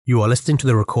You are listening to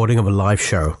the recording of a live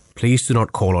show. Please do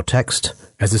not call or text,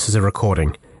 as this is a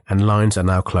recording, and lines are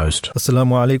now closed.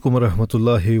 Assalamu alaikum wa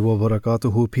rahmatullahi wa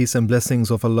barakatuhu. Peace and blessings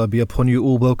of Allah be upon you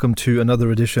all. Welcome to another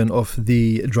edition of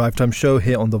the DriveTime show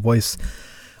here on the Voice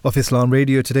of Islam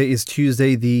Radio. Today is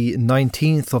Tuesday, the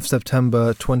 19th of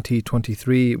September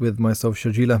 2023, with myself,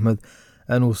 Sharjeel Ahmed,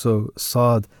 and also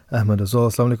Saad, Ahmed as well.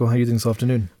 Assalamu alaikum. How are you doing this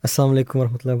afternoon? Assalamu alaikum wa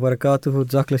rahmatullahi wa barakatuhu.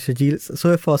 Jazakallah Sharjeel.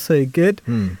 So far, so good.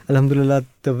 Alhamdulillah,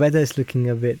 the weather is looking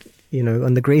a bit,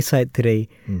 on the grey side today.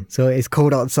 So it's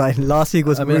cold outside. Last week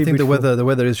was I think the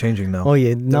weather is changing now. Oh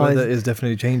yeah, now the weather is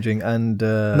definitely changing, and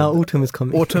now autumn is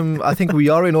coming. Autumn, I think we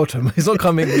are in autumn. It's not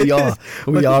coming. We are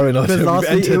in autumn.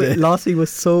 Last week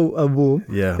was so warm.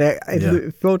 Yeah,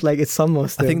 it felt like it's summer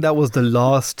still. I think that was the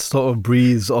last sort of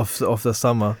breeze of the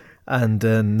summer, and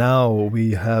now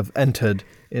we have entered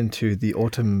into the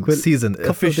autumn season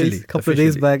officially. Couple of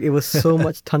days back, it was so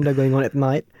much thunder going on at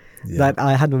night. That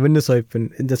I had my windows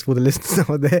open, and just for the listeners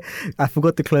out there, I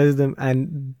forgot to close them,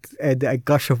 and a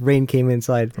gush of rain came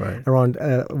inside around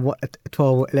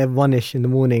 1ish in the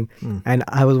morning, and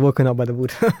I was woken up by the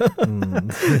wood.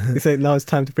 He said, "Now it's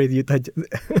time to pray the Tahajjud."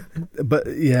 But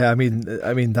yeah, I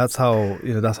mean that's how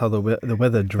the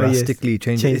weather drastically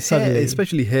changes suddenly,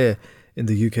 especially here in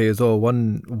the UK as well.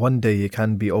 One day it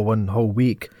can be, or one whole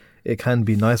week it can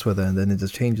be nice weather, and then it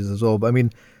just changes as well. But I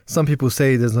mean, some people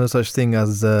say there's no such thing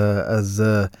as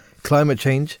climate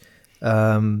change.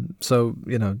 So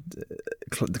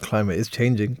the climate is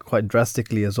changing quite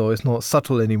drastically as well. It's not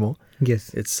subtle anymore.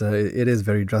 Yes, it is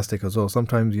very drastic as well.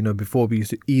 Sometimes before we used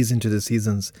to ease into the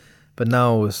seasons, but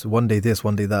now it's one day this,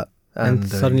 one day that, and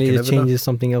suddenly it changes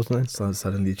something else. Then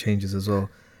suddenly it changes as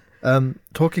well.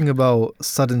 Talking about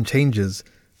sudden changes,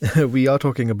 we are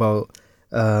talking about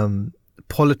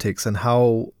politics and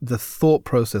how the thought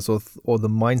process or the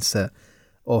mindset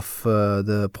of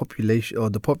the population or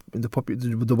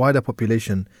the wider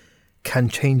population can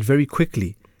change very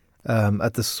quickly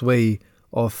at the sway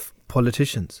of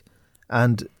politicians.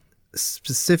 And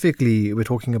specifically, we're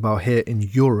talking about here in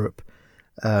Europe,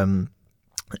 and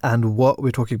what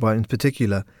we're talking about in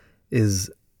particular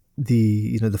is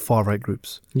the far right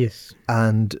groups. Yes,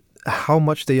 and how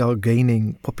much they are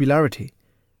gaining popularity,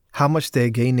 how much they're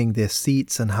gaining their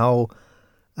seats, and how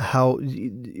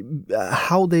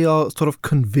they are sort of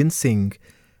convincing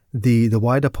the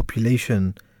wider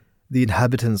population, the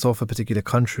inhabitants of a particular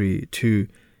country, to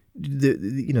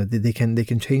they can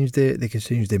change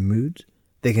their mood,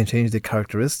 they can change their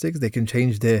characteristics, they can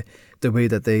change the way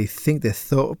that they think, their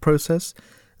thought process,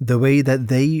 the way that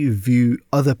they view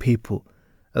other people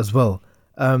as well.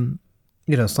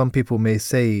 Some people may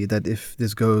say that if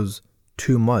this goes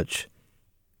too much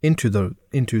into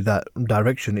that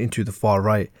direction, into the far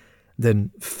right, then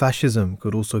fascism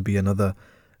could also be another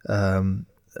another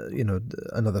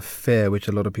fear which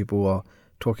a lot of people are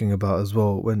talking about as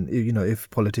well. When if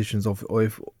politicians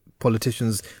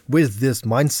with this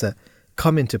mindset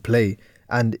come into play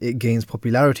and it gains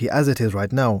popularity as it is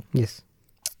right now, yes,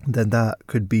 then that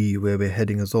could be where we're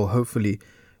heading as well. Hopefully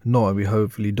not, and we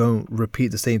hopefully don't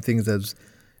repeat the same things as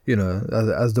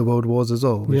the world wars as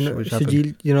well, which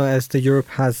happened. As the Europe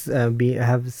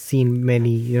have seen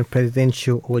many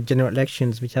presidential or general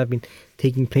elections which have been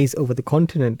taking place over the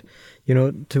continent.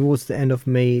 Towards the end of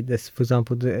May, for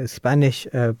example, the Spanish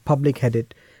public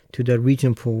headed to the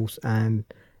regional polls, and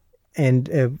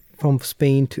from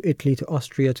Spain to Italy to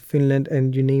Austria to Finland,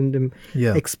 and you name them.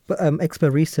 Yeah.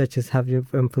 Expert researchers have,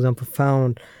 for example,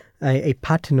 found a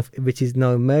pattern of which is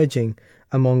now emerging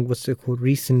among what's called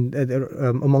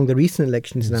among the recent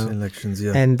elections now.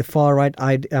 And the far right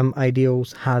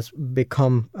ideals has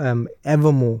become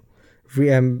ever more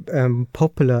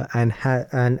popular and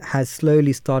has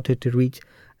slowly started to reach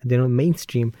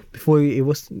mainstream. Before it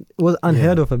was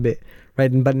unheard of a bit,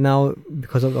 right? But now,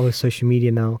 because of our social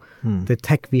media now, the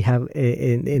tech we have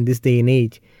in this day and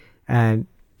age, and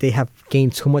they have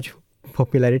gained so much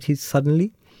popularity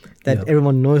suddenly that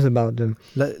everyone knows about them.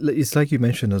 It's like you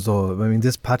mentioned as well. I mean,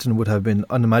 this pattern would have been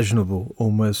unimaginable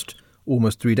almost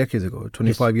 3 decades ago,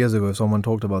 25 years ago. If someone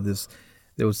talked about this,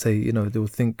 they would say, they would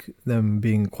think them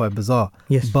being quite bizarre.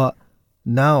 Yes. But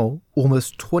now,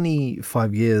 almost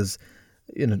 25 years,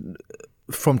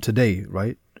 from today,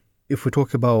 right? If we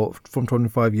talk about from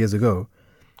 25 years ago,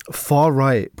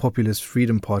 far-right Populist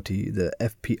Freedom Party, the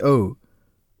FPO,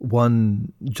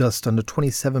 won just under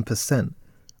 27%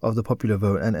 of the popular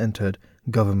vote and entered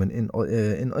government in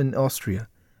Austria.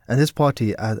 And this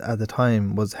party at the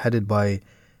time was headed by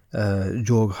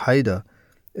Georg Haider,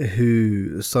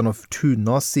 who son of two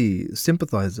Nazi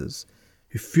sympathizers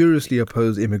who furiously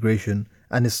opposed immigration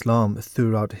and Islam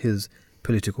throughout his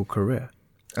political career.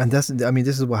 And this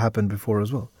is what happened before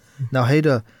as well. Now,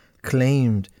 Haider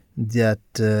claimed that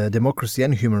democracy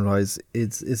and human rights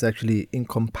is actually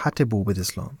incompatible with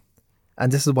Islam,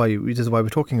 and this is why we're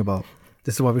talking about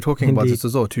this as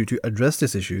well, to address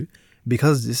this issue,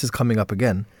 because this is coming up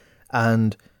again,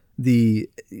 and the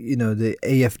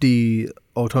AfD,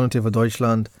 Alternative for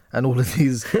Deutschland, and all of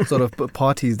these sort of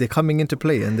parties, they're coming into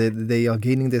play, and they are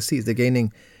gaining their seats. They're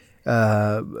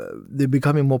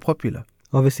becoming more popular.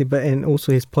 Obviously, and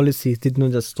also his policies did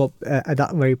not just stop at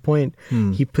that very point.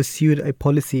 He pursued a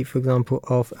policy, for example,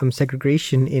 of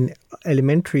segregation in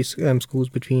elementary schools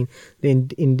between the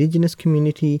indigenous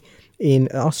community in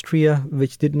Austria,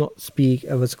 which did not speak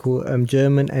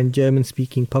German, and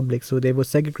German-speaking public. So they were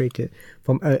segregated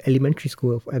from elementary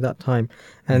school at that time.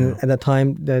 And at that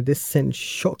time, this sent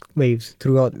shock waves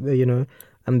throughout the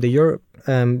Europe,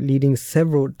 leading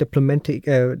several diplomatic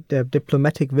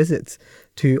visits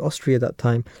to Austria at that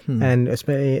time. And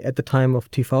especially at the time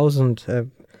of 2000,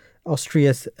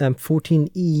 Austria's 14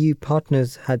 EU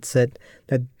partners had said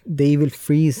that they will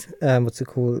freeze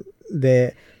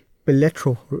their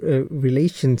bilateral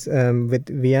relations with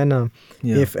Vienna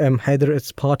if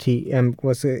Haider's party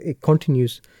it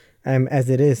continues as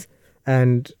it is.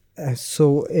 And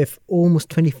so if almost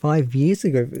 25 years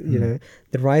ago, the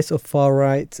rise of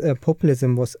far-right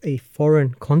populism was a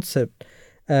foreign concept,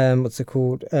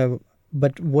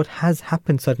 but what has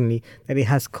happened suddenly, that it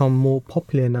has come more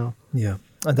popular now. Yeah,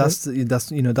 and that's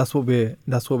what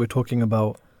we're talking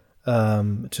about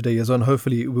today as well. And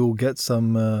hopefully we'll get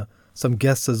some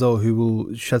guests as well who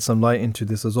will shed some light into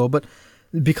this as well. But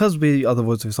because we are the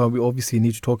voice of Islam, we obviously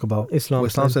need to talk about Islam,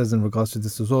 what Islam says in regards to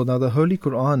this as well. Now, the Holy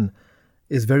Quran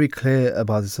is very clear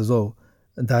about this as well,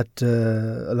 that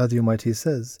Allah the Almighty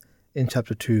says in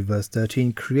chapter 2 verse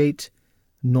 13, create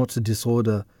not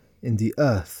disorder in the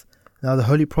earth. Now, the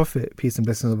Holy Prophet, peace and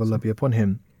blessings of Allah be upon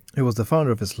him, who was the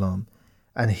founder of Islam,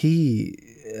 and he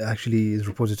actually is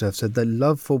reported to have said that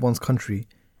love for one's country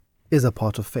is a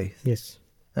part of faith. Yes.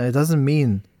 And it doesn't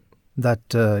mean that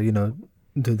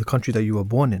the country that you were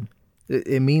born in.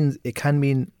 It can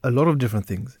mean a lot of different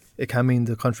things. It can mean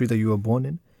the country that you were born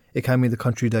in. It can mean the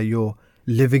country that you're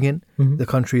living in, the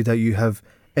country that you have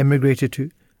emigrated to,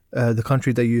 the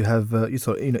country that you have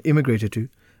immigrated to,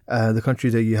 the country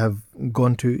that you have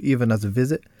gone to even as a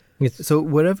visit. Yes. So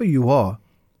wherever you are,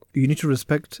 you need to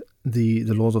respect the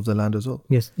laws of the land as well.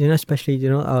 Yes, especially the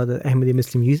Ahmadi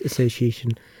Muslim Youth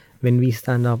Association, when we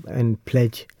stand up and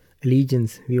pledge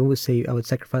allegiance, we always say, I would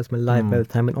sacrifice my life, by the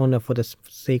time and honor for the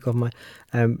sake of my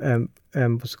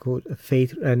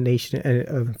faith,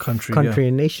 nation, country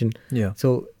and nation. Yeah.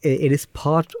 So it is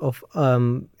part of,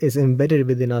 is embedded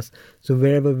within us. So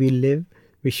wherever we live,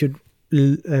 we should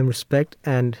respect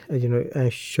and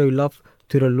show love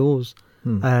to the laws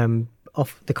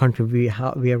of the country we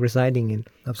are residing in.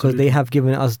 Absolutely. Because they have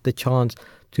given us the chance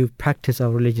to practice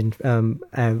our religion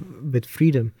with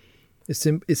freedom.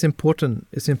 It's important.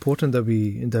 It's important that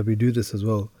we do this as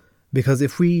well, because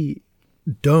if we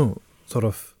don't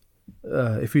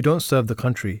if we don't serve the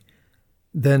country,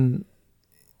 then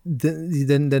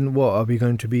what are we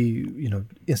going to be?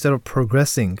 Instead of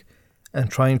progressing and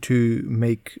trying to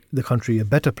make the country a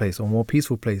better place, or more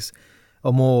peaceful place,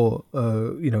 a more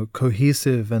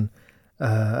cohesive and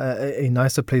a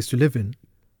nicer place to live in,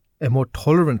 a more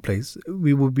tolerant place,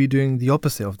 we will be doing the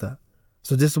opposite of that.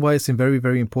 So this is why it's very,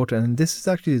 very important. And this is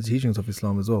actually the teachings of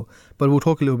Islam as well. But we'll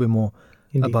talk a little bit more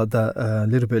about that a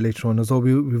little bit later on as well.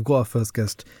 We've got our first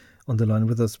guest on the line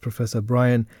with us, Professor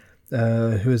Brian,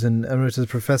 who is an Emeritus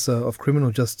Professor of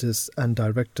Criminal Justice and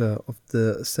Director of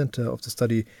the Center of the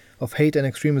Study of Hate and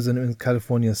Extremism in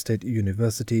California State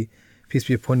University. Peace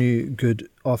be upon you. Good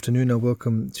afternoon and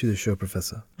welcome to the show,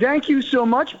 Professor. Thank you so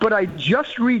much, but I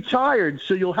just retired,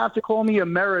 so you'll have to call me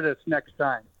Emeritus next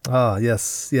time. Ah,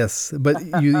 yes.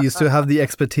 But you still have the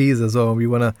expertise as well. We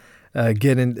want to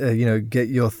get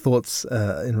your thoughts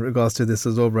in regards to this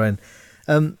as well, Brian.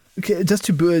 Okay, just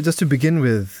to begin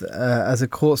with, as a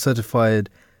court-certified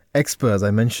expert, as I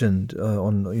mentioned,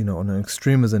 on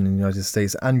extremism in the United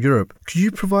States and Europe, could you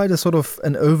provide a sort of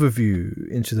an overview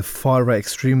into the far-right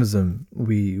extremism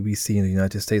we see in the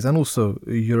United States and also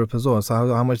Europe as well? So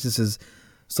how much this is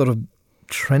sort of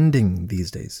trending these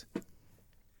days?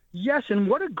 Yes, and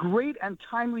what a great and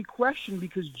timely question,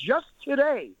 because just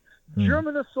today,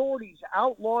 German authorities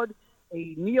outlawed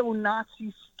a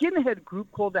neo-Nazi skinhead group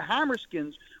called the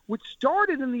Hammerskins, which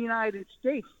started in the United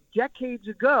States decades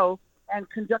ago and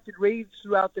conducted raids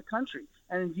throughout the country.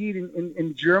 And indeed,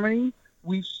 in Germany,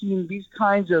 we've seen these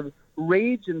kinds of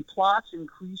raids and plots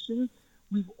increasing.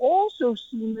 We've also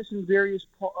seen this in various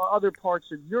other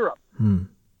parts of Europe.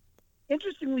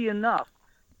 Interestingly enough,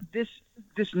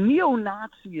 this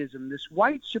neo-Nazism, this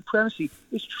white supremacy,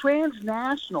 is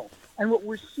transnational. And what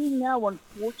we're seeing now,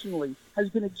 unfortunately, has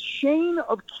been a chain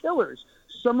of killers,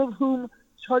 some of whom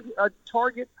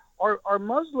target our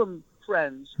Muslim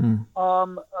friends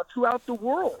throughout the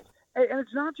world. And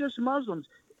it's not just Muslims.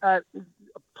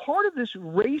 Part of this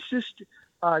racist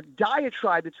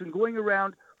diatribe that's been going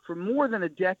around for more than a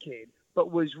decade,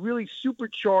 but was really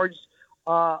supercharged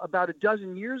about a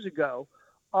dozen years ago,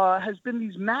 has been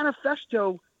these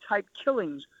manifesto-type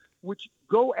killings, which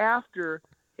go after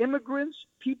immigrants,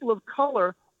 people of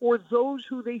color, or those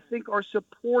who they think are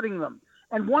supporting them.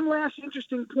 And one last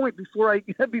interesting point before I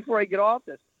get off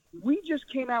this, we're just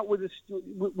coming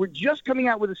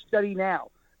out with a study now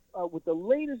with the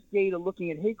latest data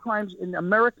looking at hate crimes in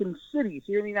American cities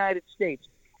here in the United States,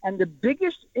 and the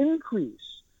biggest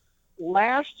increase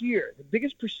last year, the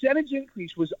biggest percentage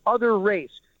increase was other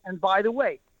race. And by the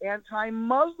way,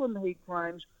 anti-Muslim hate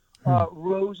crimes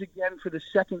rose again for the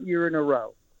second year in a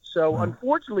row. So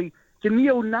unfortunately, the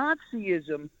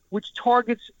neo-Nazism, which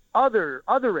targets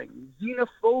othering,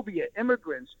 xenophobia,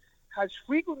 immigrants, has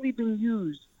frequently been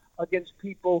used against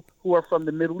people who are from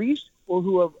the Middle East or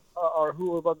who are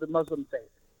of the Muslim faith.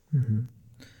 Mm-hmm.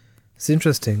 It's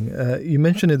interesting. You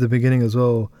mentioned at the beginning as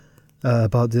well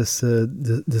about this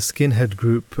the skinhead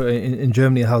group in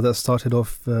Germany, how that started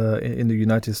off in the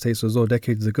United States as well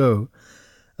decades ago.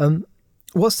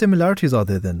 What similarities are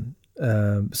there then?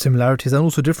 Similarities and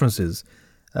also differences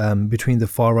between the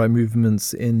far right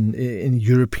movements in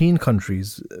European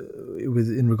countries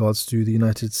in regards to the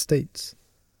United States?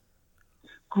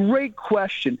 Great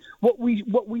question. What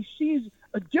we see is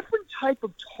a different type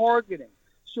of targeting.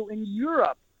 So in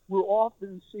Europe, we're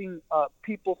often seeing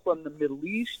people from the Middle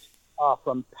East,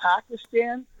 from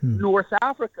Pakistan, North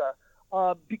Africa,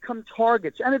 become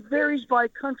targets. And it varies by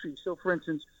country. So, for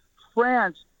instance,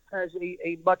 France has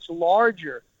a much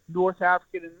larger North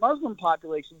African and Muslim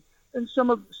population than some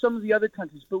of the other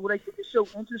countries. But what I think is so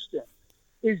interesting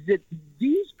is that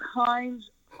these kinds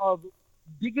of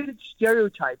bigoted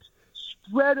stereotypes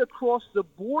spread across the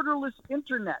borderless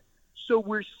internet. So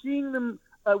we're seeing them.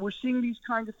 We're seeing these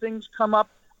kinds of things come up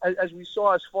as we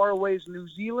saw as far away as New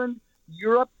Zealand,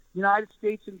 Europe, United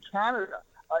States, and Canada.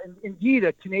 Indeed,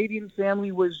 a Canadian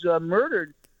family was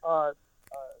murdered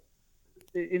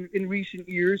in recent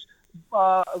years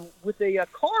with a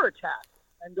car attack,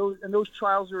 and those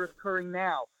trials are occurring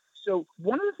now. So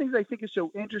one of the things I think is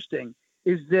so interesting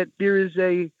is that there is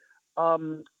a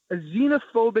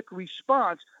xenophobic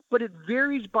response, but it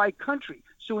varies by country.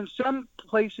 So in some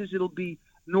places it'll be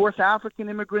North African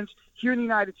immigrants. Here in the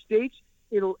United States,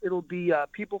 it'll be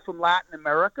people from Latin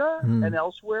America and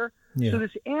elsewhere. Yeah. So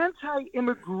this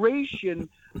anti-immigration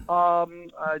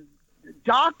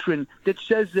doctrine that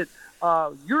says that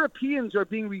Europeans are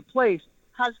being replaced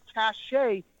has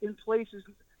cachet in places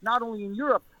not only in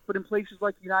Europe but in places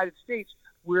like the United States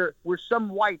where some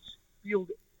whites feel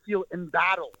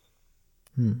embattled.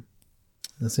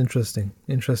 That's interesting.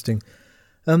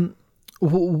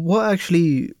 What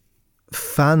actually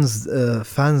fans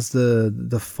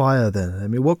the fire then? I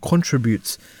mean, what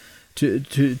contributes to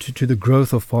the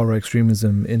growth of far right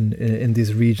extremism in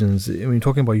these regions? I mean,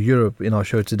 talking about Europe in our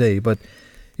show today, but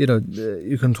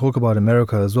you can talk about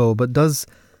America as well. But does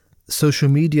social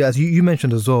media, as you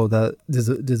mentioned as well, that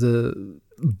there's a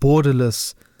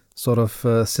borderless sort of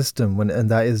system and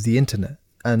that is the internet,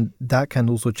 and that can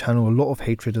also channel a lot of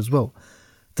hatred as well.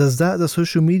 Does the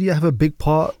social media have a big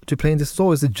part to play in this,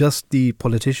 or is it just the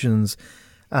politicians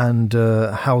and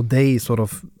how they sort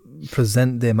of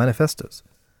present their manifestos?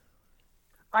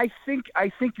 I think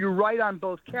you're right on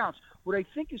both counts. What I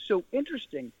think is so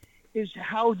interesting is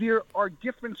how there are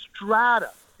different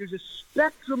strata. There's a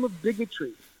spectrum of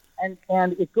bigotry, and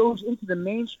it goes into the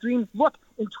mainstream. Look,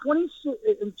 in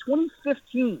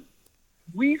 2015,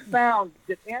 we found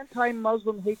that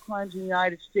anti-Muslim hate crimes in the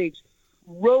United States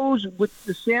rose with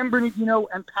the San Bernardino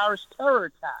and Paris terror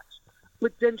attacks.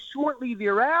 But then shortly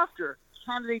thereafter,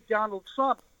 candidate Donald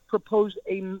Trump proposed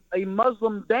a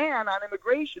Muslim ban on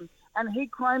immigration, and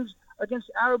hate crimes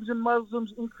against Arabs and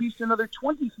Muslims increased another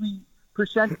 23%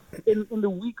 in the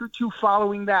week or two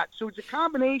following that. So it's a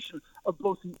combination of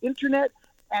both the internet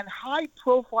and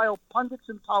high-profile pundits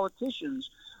and politicians,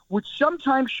 which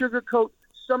sometimes sugarcoat,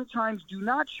 sometimes do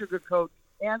not sugarcoat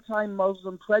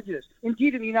anti-Muslim prejudice.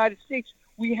 Indeed, in the United States,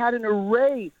 we had an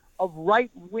array of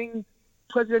right-wing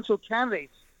presidential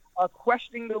candidates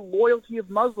questioning the loyalty of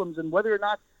Muslims and whether or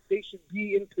not they should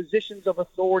be in positions of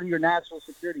authority or national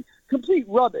security. Complete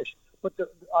rubbish. But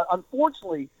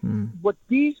unfortunately, what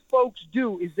these folks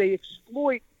do is they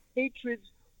exploit hatreds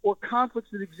or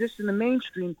conflicts that exist in the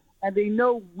mainstream, and they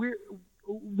know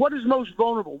what is most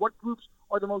vulnerable? What groups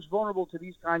are the most vulnerable to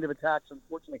these kind of attacks,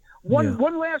 unfortunately?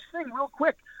 One last thing, real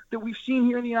quick, that we've seen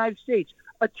here in the United States.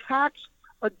 Attacks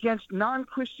against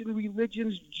non-Christian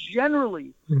religions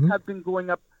generally have been going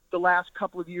up the last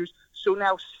couple of years. So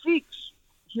now Sikhs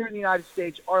here in the United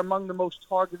States are among the most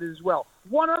targeted as well.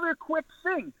 One other quick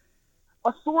thing.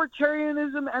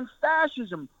 Authoritarianism and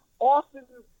fascism often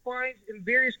finds in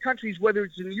various countries, whether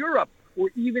it's in Europe or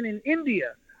even in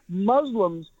India,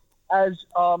 Muslims as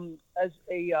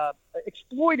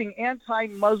exploiting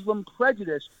anti-Muslim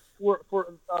prejudice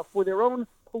for their own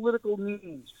political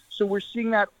means. So we're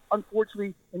seeing that,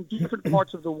 unfortunately, in different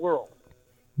parts of the world.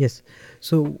 Yes.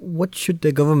 So what should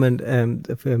the government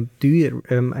do,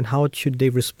 and how should they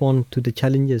respond to the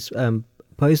challenges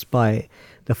posed by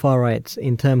the far rights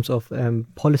in terms of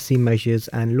policy measures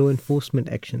and law enforcement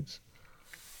actions?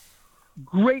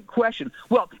 Great question.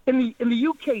 Well, in the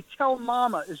UK, Tell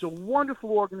Mama is a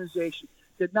wonderful organization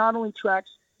that not only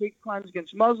tracks hate crimes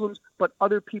against Muslims, but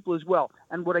other people as well.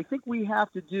 And what I think we have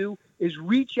to do is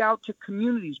reach out to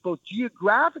communities, both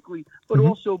geographically, but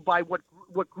also by what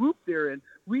group they're in.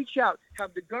 Reach out,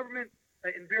 have the government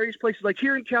in various places, like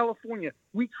here in California,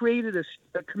 we created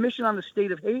a commission on the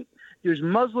state of hate. There's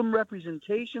Muslim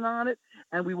representation on it,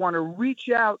 and we want to reach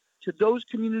out to those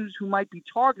communities who might be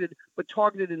targeted, but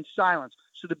targeted in silence.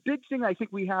 So the big thing I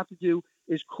think we have to do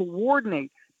is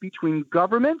coordinate between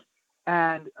government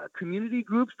and community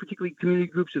groups, particularly community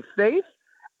groups of faith,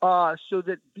 so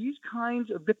that these kinds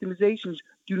of victimizations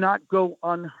do not go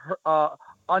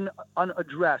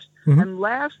unaddressed. And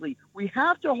lastly, we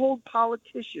have to hold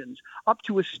politicians up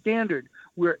to a standard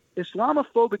where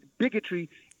Islamophobic bigotry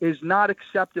is not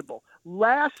acceptable.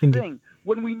 Last thing,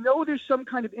 when we know there's some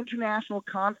kind of international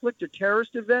conflict or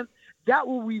terrorist event, that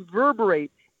will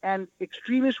reverberate, and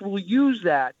extremists will use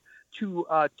that to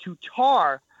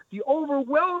tar the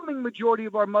overwhelming majority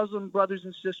of our Muslim brothers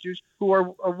and sisters who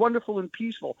are wonderful and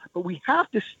peaceful. But we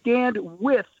have to stand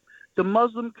with the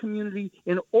Muslim community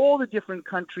in all the different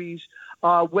countries,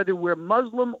 whether we're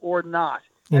Muslim or not,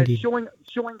 and showing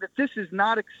that this is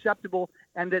not acceptable,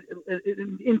 and that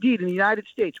indeed in the United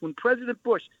States, when President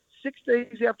Bush, 6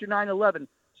 days after 9/11,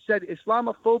 said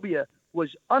Islamophobia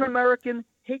was un-American,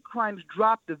 hate crimes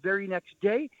dropped the very next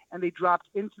day, and they dropped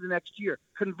into the next year.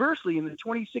 Conversely, in the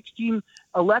 2016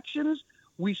 elections,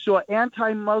 we saw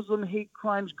anti-Muslim hate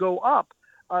crimes go up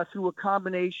through a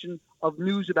combination of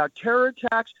news about terror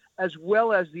attacks, as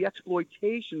well as the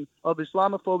exploitation of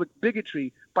Islamophobic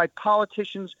bigotry by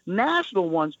politicians, national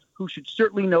ones, who should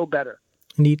certainly know better.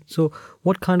 Indeed. So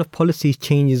what kind of policy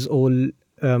changes or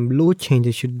law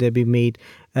changes should there be made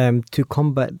to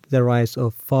combat the rise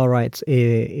of far rights,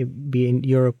 be in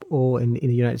Europe or in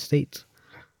the United States?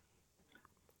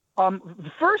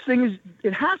 The first thing is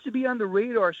it has to be on the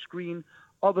radar screen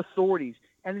of authorities.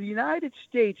 And in the United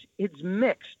States, it's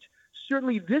mixed.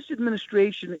 Certainly this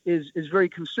administration is very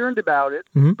concerned about it,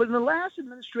 but in the last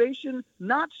administration,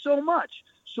 not so much.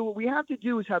 So what we have to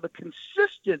do is have a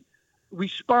consistent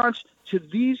response to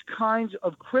these kinds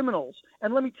of criminals.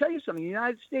 And let me tell you something, in the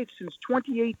United States, since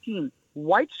 2018,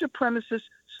 white supremacists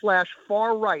 /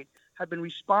 far right have been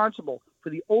responsible for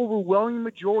the overwhelming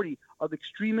majority of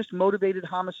extremist motivated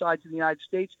homicides in the United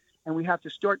States. And we have to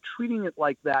start treating it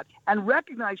like that, and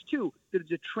recognize, too, that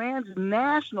it's a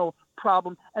transnational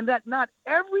problem, and that not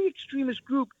every extremist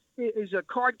group is a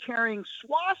card-carrying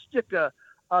swastika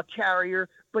carrier,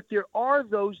 but there are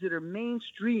those that are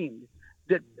mainstreamed,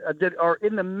 that are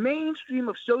in the mainstream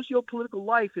of socio-political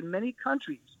life in many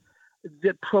countries,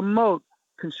 that promote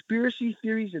conspiracy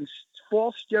theories and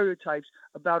false stereotypes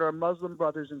about our Muslim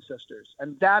brothers and sisters.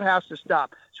 And that has to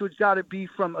stop. So it's got to be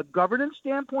from a governance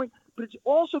standpoint, but it's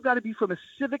also got to be from a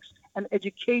civics and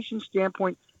education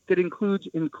standpoint that includes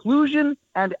inclusion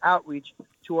and outreach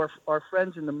to our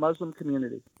friends in the Muslim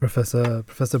community.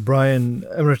 Professor Brian,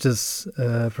 Emeritus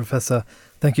Professor,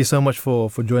 thank you so much for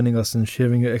joining us and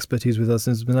sharing your expertise with us.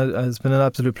 It's been an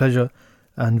absolute pleasure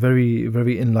and very,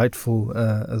 very enlightful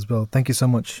as well. Thank you so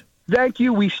much. Thank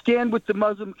you. We stand with the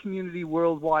Muslim community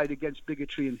worldwide against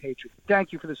bigotry and hatred.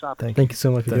 Thank you for this opportunity. Thank you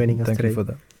so much for joining us today.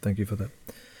 Thank you for that.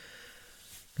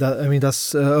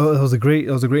 That was a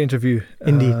great interview.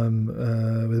 Indeed.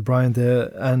 With Brian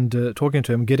there, and talking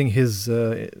to him, getting his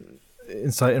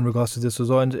insight in regards to this as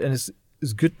well. And it's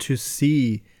good to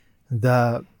see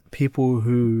that people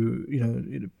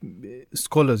who,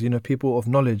 scholars, people of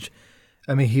knowledge.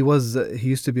 I mean, he was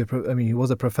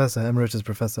a professor, emeritus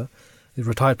professor, a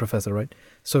retired professor, right?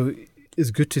 So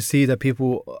it's good to see that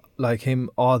people like him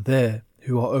are there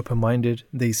who are open-minded.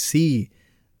 They see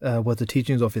what the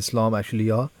teachings of Islam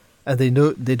actually are, and they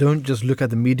don't just look at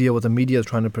the media, what the media is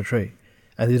trying to portray,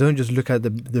 and they don't just look at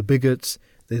the bigots.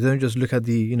 They don't just look at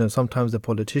the sometimes the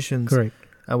politicians. Correct.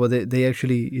 And they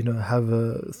actually have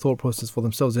a thought process for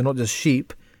themselves. They're not just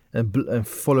sheep and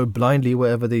follow blindly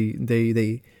wherever the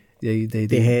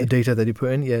data that they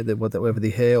put in, whatever they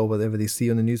hear or whatever they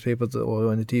see on the newspapers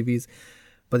or on the TVs,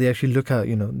 but they actually look at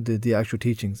the actual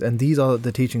teachings, and these are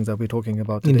the teachings that we're talking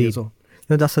about today. Indeed. As well.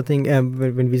 No, that's the thing.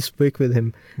 When we spoke with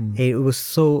him, it was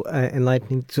so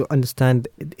enlightening to understand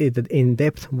in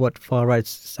depth what far right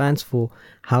stands for,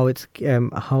 how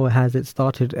has it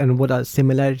started, and what are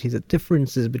similarities and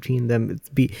differences between them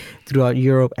throughout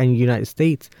Europe and United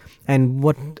States, and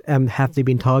what have they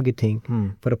been targeting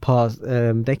for the past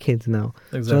decades now.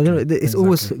 Exactly. So it's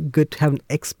always good to have an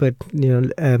expert,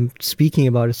 speaking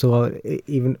about it, so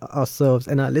even ourselves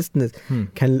and our listeners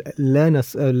can learn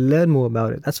more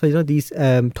about it. That's why these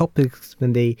topics,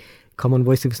 when they come on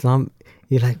Voice of Islam,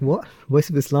 you're like, what? Voice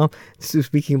of Islam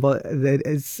speaking about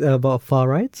it's about far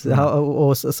rights,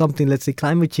 or something, let's say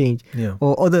climate change,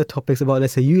 or other topics about,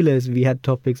 let's say, ULEZ. We had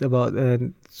topics about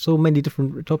so many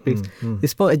different topics.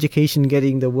 It's about education,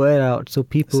 getting the word out so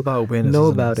people know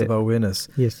about it. It's about awareness.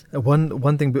 Yes.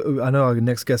 One thing, I know our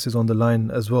next guest is on the line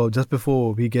as well. Just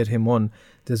before we get him on,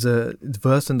 there's a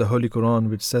verse in the Holy Quran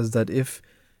which says that if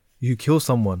you kill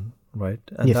someone, right,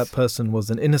 and that person was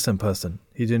an innocent person,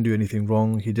 he didn't do anything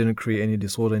wrong, he didn't create any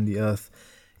disorder in the earth,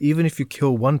 even if you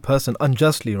kill one person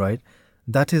unjustly, right,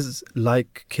 that is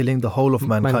like killing the whole of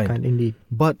mankind. Indeed.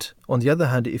 But on the other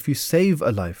hand, if you save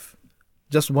a life,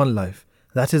 just one life,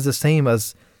 that is the same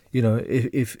as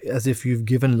if you've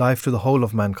given life to the whole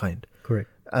of mankind. Correct.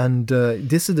 And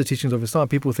this is the teachings of Islam.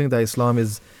 People think that Islam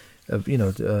is a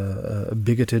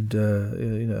bigoted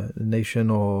nation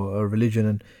or a religion,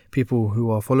 and people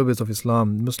who are followers of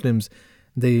Islam, Muslims,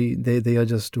 they are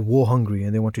just war hungry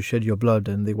and they want to shed your blood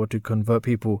and they want to convert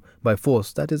people by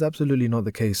force. That is absolutely not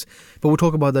the case. But we'll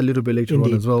talk about that a little bit later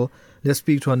on as well. Let's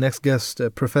speak to our next guest,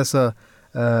 Professor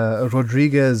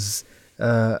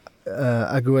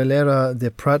Rodríguez-Aguilera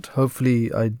de Prat.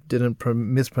 Hopefully I didn't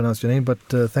mispronounce your name, but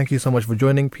thank you so much for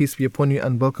joining. Peace be upon you,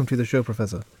 and welcome to the show,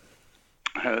 Professor.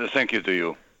 Thank you to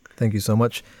you. Thank you so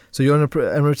much. So you're an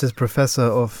Emeritus Professor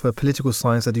of Political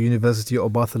Science at the University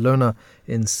of Barcelona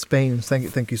in Spain.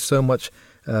 Thank you so much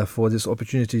for this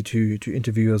opportunity to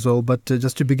interview you as well. But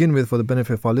just to begin with, for the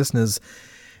benefit of our listeners,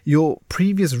 your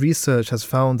previous research has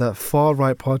found that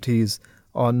far-right parties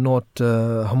are not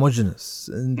homogeneous,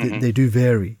 and they do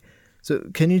vary. So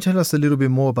can you tell us a little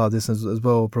bit more about this as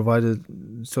well, provide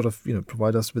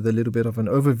us with a little bit of an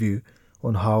overview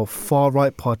on how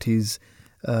far-right parties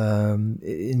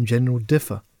in general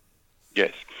differ?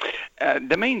 Yes.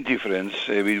 The main difference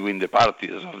between the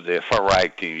parties of the far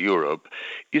right in Europe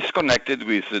is connected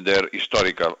with their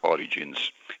historical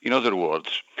origins. In other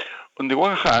words, on the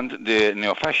one hand, the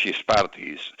neo-fascist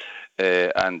parties,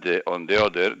 and on the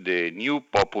other, the new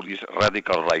populist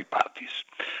radical right parties.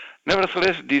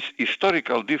 Nevertheless, these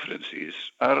historical differences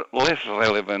are less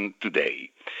relevant today.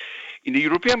 In the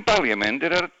European Parliament,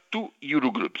 there are two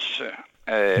Eurogroups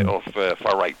of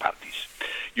far-right parties.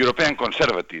 European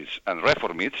conservatives and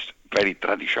reformists, very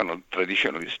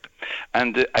traditionalist,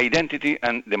 and identity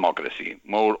and democracy,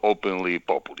 more openly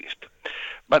populist.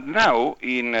 But now,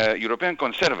 in European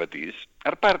conservatives,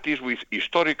 are parties with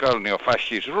historical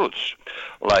neo-fascist roots,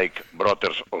 like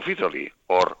Brothers of Italy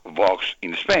or Vox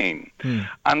in Spain,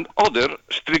 and other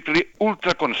strictly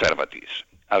ultra-conservatives,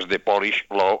 as the Polish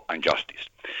Law and Justice.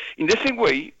 In the same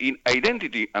way, in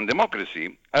identity and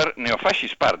democracy are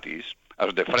neo-fascist parties,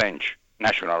 as the French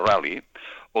National Rally,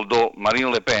 although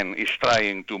Marine Le Pen is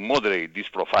trying to moderate this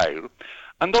profile,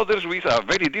 and others with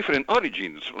very different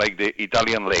origins, like the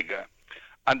Italian Lega.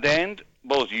 At the end,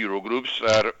 both Eurogroups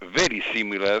are very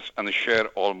similar and share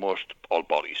almost all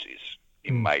policies,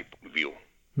 in my view.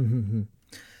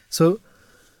 So,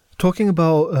 talking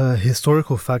about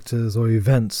historical factors or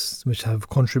events which have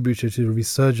contributed to the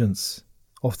resurgence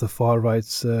of the far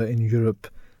rights in Europe,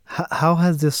 how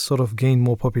has this sort of gained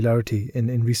more popularity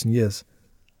in recent years?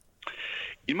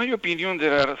 In my opinion,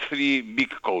 there are three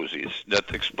big causes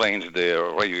that explains the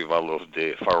revival of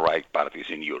the far-right parties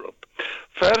in Europe.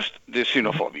 First, the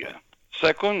xenophobia.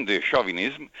 Second, the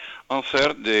chauvinism. And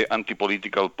third, the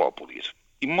anti-political populism.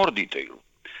 In more detail,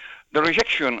 the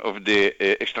rejection of the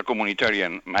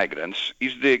extracommunitarian migrants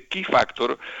is the key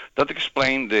factor that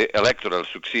explains the electoral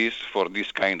success for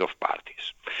this kind of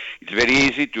parties. It's very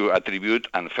easy to attribute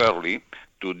unfairly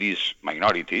to these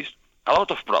minorities a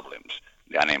lot of problems.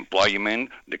 The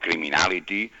unemployment, the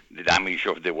criminality, the damage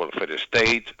of the welfare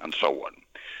state, and so on.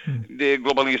 The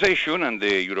globalization and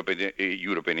the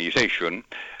Europeanization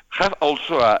have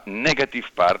also a negative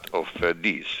part of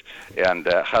this, and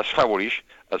has favored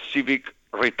a civic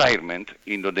retirement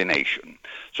into the nation.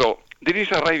 So there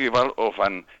is a revival of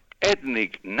an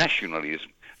ethnic nationalism,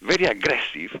 very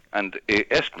aggressive and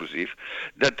exclusive,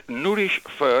 that nourish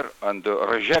fear and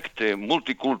reject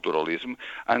multiculturalism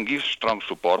and give strong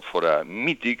support for a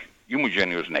mythic,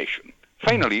 homogeneous nation.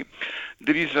 Finally,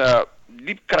 there is a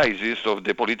deep crisis of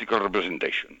the political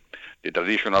representation. The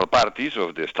traditional parties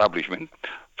of the establishment,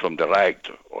 from the right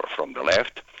or from the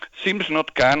left, seems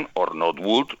not can or not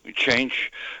would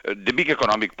change the big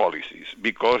economic policies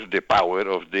because the power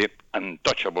of the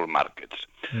untouchable markets.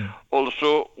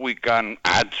 Also, we can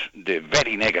add the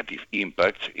very negative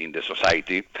impact in the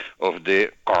society of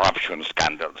the corruption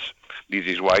scandals. This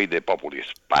is why the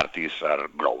populist parties are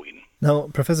growing. Now,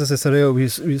 Professor Cesáreo,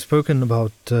 we've spoken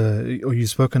about, or you've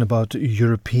spoken about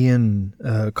European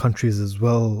countries as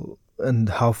well, and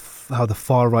how the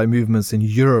far-right movements in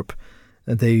Europe,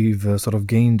 they've sort of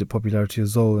gained popularity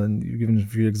as well, and you've given a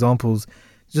few examples.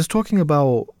 Just talking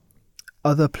about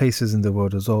other places in the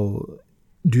world as well,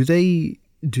 do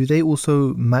they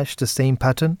also match the same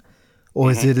pattern? Or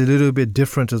is it a little bit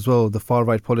different as well, the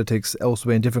far-right politics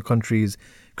elsewhere in different countries?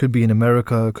 Could be in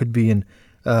America, could be in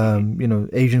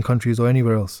Asian countries or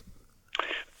anywhere else?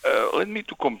 Let me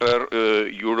to compare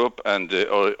Europe and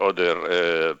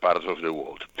other parts of the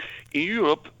world. In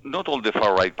Europe, not all the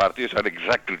far-right parties are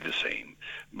exactly the same,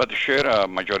 but share a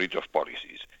majority of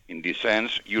policies. In this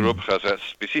sense, Europe has a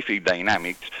specific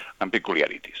dynamics and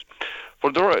peculiarities.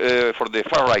 For the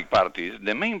far-right parties,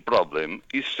 the main problem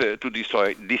is to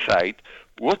decide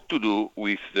what to do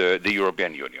with the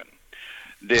European Union.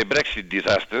 The Brexit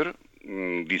disaster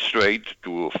decided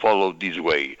to follow this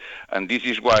way, and this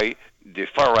is why the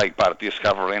far-right parties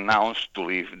have renounced to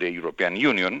leave the European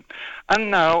Union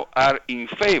and now are in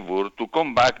favor to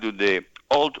come back to the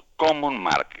old common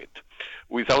market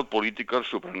without political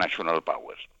supranational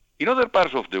powers. In other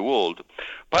parts of the world,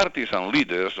 parties and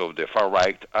leaders of the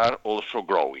far-right are also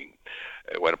growing,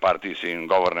 where parties in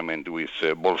government with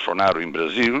Bolsonaro in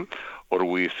Brazil or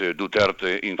with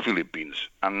Duterte in Philippines,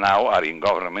 and now are in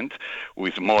government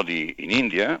with Modi in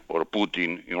India or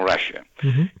Putin in Russia.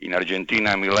 In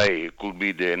Argentina, Milei could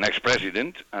be the next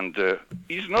president, and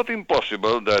it's not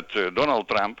impossible that Donald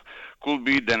Trump could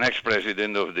be the next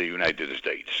president of the United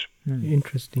States.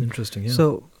 Interesting, yeah.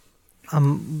 So,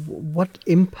 what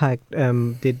impact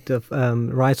did the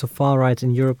rise of far rights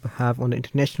in Europe have on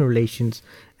international relations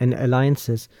and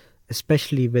alliances,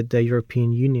 especially with the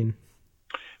European Union?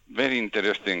 Very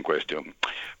interesting question.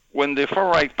 When the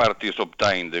far-right parties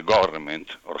obtain the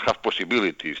government or have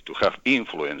possibilities to have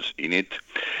influence in it,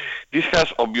 this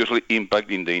has obviously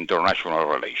impact in the international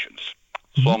relations.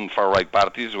 Some far-right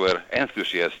parties were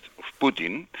enthusiasts of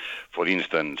Putin, for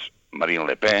instance, Marine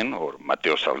Le Pen or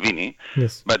Matteo Salvini,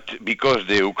 but because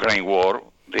the Ukraine war,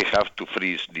 they have to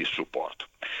freeze this support.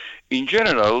 In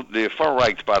general, the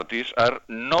far-right parties are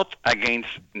not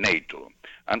against NATO,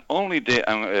 and only the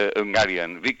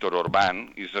Hungarian Viktor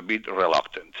Orban is a bit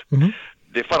reluctant.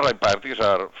 The far-right parties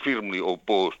are firmly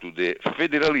opposed to the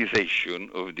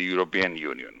federalization of the European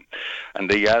Union, and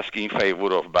they ask in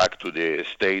favor of back to the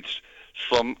states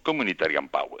some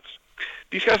communitarian powers.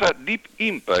 This has a deep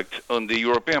impact on the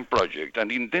European project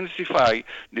and intensify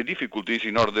the difficulties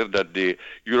in order that the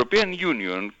European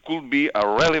Union could be a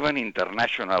relevant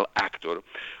international actor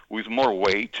with more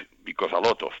weight, because a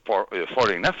lot of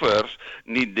foreign affairs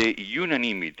need the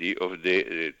unanimity of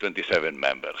the 27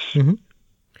 members.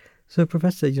 So,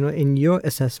 Professor, in your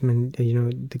assessment,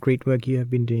 the great work you have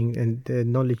been doing and the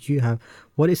knowledge you have,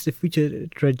 what is the future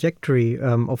trajectory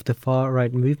of the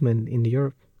far-right movement in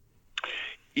Europe?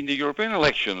 In the European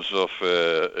elections of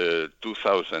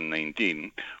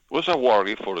 2019 was a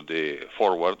worry for the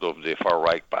forward of the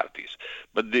far-right parties.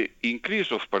 But the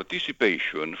increase of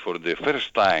participation for the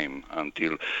first time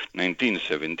until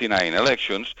 1979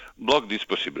 elections blocked this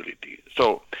possibility.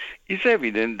 So it's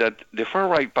evident that the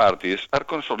far-right parties are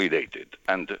consolidated,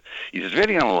 and it's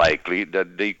very unlikely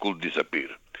that they could disappear.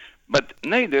 But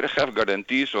neither have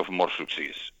guarantees of more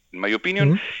success. In my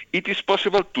opinion, it is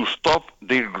possible to stop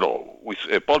their growth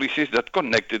with policies that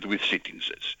connected with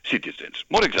citizens.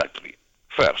 More exactly,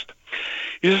 first,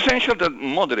 it's essential that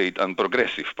moderate and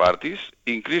progressive parties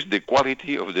increase the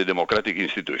quality of the democratic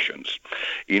institutions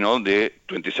in all the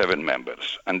 27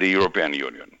 members and the European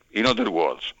Union. In other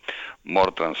words,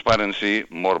 more transparency,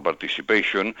 more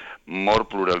participation, more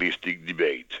pluralistic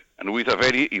debate, and with a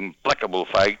very implacable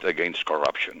fight against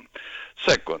corruption.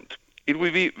 Second, it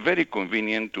will be very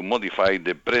convenient to modify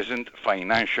the present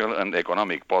financial and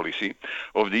economic policy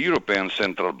of the European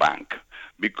Central Bank,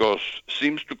 because it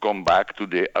seems to come back to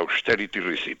the austerity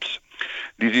receipts.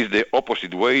 This is the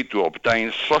opposite way to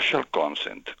obtain social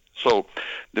consent. So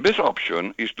the best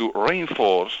option is to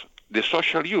reinforce the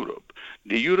social Europe,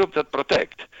 the Europe that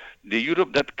protects, the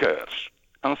Europe that cares.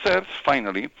 And third,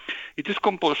 finally, it is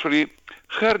compulsory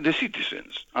hear the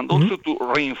citizens and also to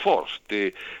reinforce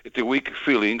the weak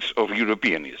feelings of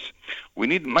Europeans. We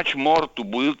need much more to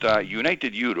build a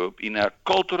united Europe in a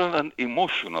cultural and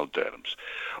emotional terms.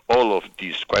 All of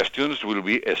these questions will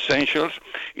be essentials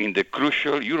in the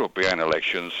crucial European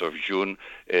elections of June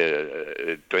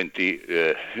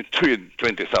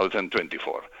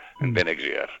 2024, and the next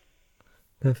year.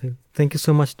 Perfect. Thank you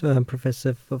so much,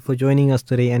 Professor, for joining us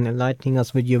today and enlightening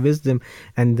us with your wisdom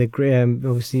and the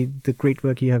obviously the great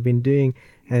work you have been doing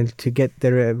and to get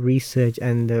the research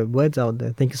and the words out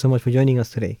there. Thank you so much for joining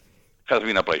us today. Has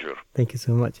been a pleasure. Thank you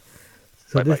so much.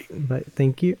 So Bye-bye.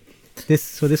 Thank you.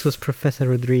 This was Professor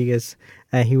Rodriguez.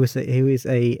 He is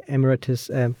a Emeritus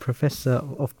Professor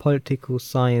of Political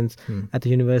Science at the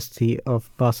University of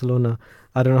Barcelona.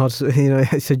 I don't know how to,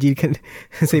 Sharjeel can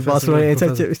say Barcelona in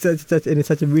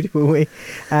such a beautiful way.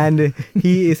 And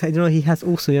he has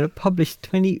also published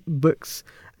 20 books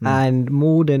and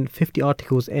more than 50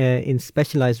 articles in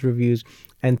specialized reviews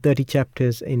and 30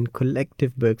 chapters in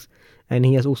collective books. And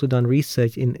he has also done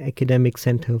research in Academic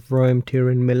Centre of Rome,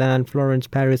 Turin, Milan, Florence,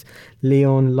 Paris,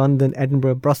 Lyon, London,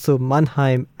 Edinburgh, Brussels,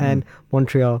 Mannheim, and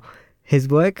Montreal. His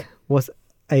work was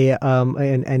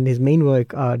and his main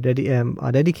work are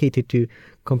dedicated to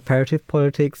comparative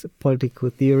politics, political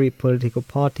theory, political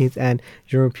parties, and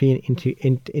European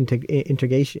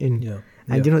integration. Yeah.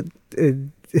 And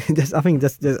I think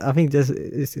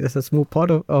that's a small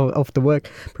part of the work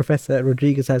Professor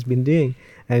Rodriguez has been doing,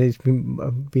 and he's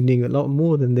been doing a lot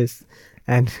more than this.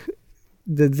 And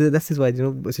this is why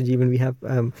Sharjeel, when we have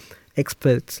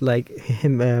experts like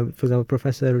him, for example,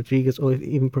 Professor Rodriguez, or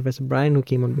even Professor Brian, who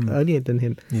came on earlier than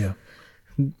him,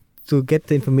 to get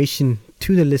the information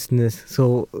to the listeners,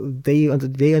 so they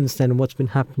understand what's been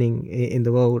happening in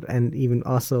the world, and even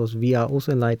ourselves, we are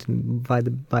also enlightened by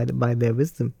their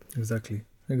wisdom. Exactly.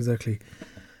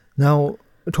 Now,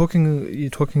 you're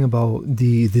talking about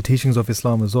the teachings of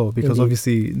Islam as well, because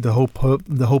obviously the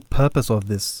whole purpose of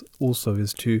this also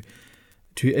is to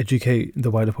educate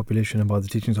the wider population about the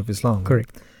teachings of Islam.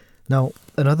 Correct. Now,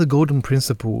 another golden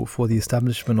principle for the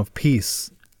establishment of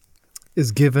peace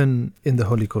is given in the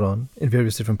Holy Quran in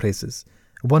various different places.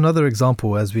 One other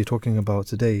example, as we're talking about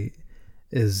today,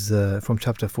 is from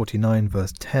chapter 49,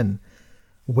 verse 10,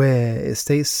 where it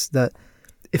states that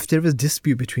if there is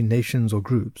dispute between nations or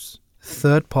groups,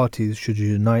 third parties should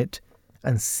unite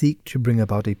and seek to bring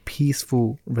about a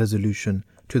peaceful resolution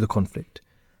to the conflict.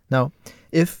 Now,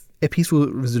 if a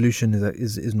peaceful resolution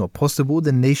is not possible,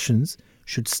 then nations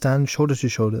should stand shoulder to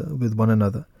shoulder with one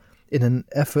another in an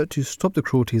effort to stop the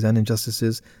cruelties and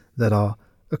injustices that are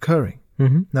occurring.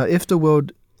 Now, if the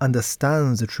world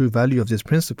understands the true value of this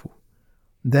principle,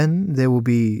 then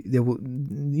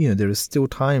there is still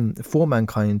time for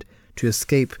mankind to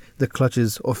escape the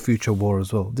clutches of future war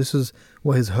as well. This is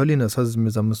what His Holiness Hazrat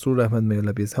Mirza Masroor Ahmad, may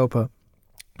Allah be his helper,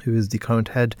 who is the current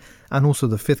head and also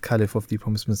the fifth caliph of the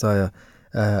Promised Messiah,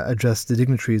 addressed the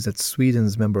dignitaries at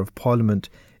Sweden's Member of Parliament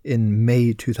in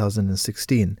May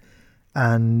 2016.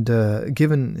 And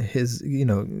given his,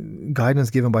 guidance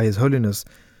given by His Holiness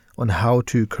on how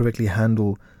to correctly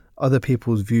handle other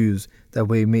people's views that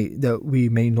we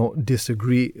may not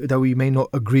disagree, that we may not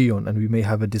agree on, and we may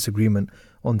have a disagreement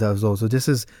on that as well. So this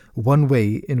is one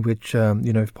way in which,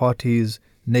 if parties,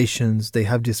 nations, they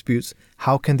have disputes,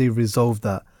 how can they resolve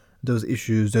those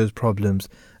issues, those problems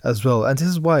as well? And this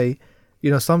is why,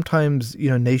 sometimes,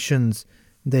 nations,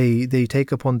 they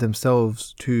take upon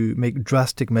themselves to make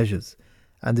drastic measures,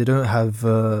 and they don't have,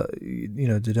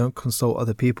 they don't consult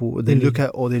other people. They look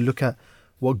at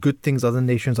what good things other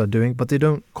nations are doing, but they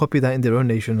don't copy that in their own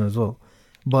nation as well.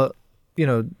 But,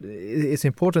 it's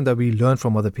important that we learn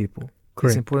from other people.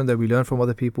 Correct. It's important that we learn from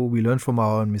other people. We learn from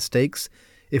our own mistakes.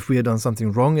 If we had done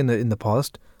something wrong in the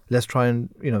past, let's try and,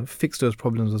 fix those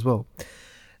problems as well.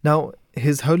 Now,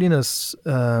 His Holiness,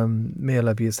 may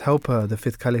Allah be his helper, the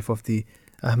fifth caliph of the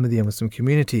Ahmadiyya Muslim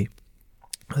community,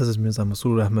 Hazrat Mirza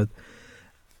Masroor Ahmad,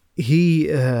 he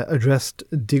addressed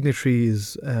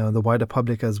dignitaries, the wider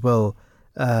public as well,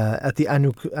 at the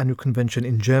annual convention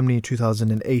in Germany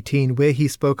 2018, where he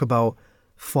spoke about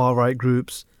far-right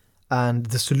groups and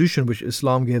the solution which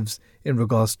Islam gives in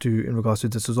regards to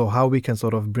this as well, how we can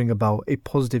sort of bring about a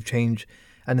positive change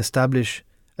and establish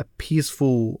a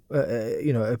peaceful,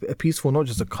 a peaceful, not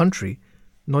just a country,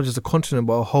 not just a continent,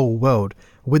 but a whole world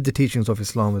with the teachings of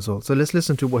Islam as well. So let's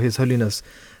listen to what His Holiness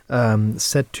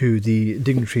said to the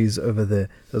dignitaries over there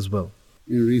as well.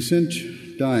 In recent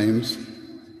times,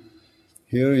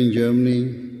 Here in Germany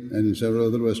and in several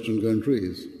other Western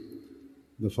countries,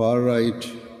 the far right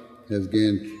has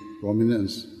gained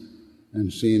prominence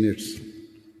and seen its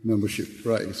membership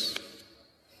rise.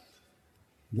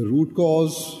 The root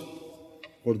cause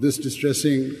for this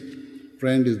distressing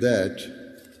trend is that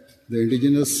the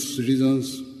indigenous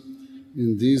citizens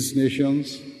in these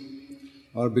nations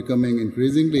are becoming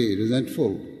increasingly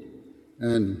resentful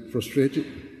and frustrated.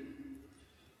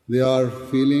 They are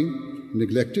feeling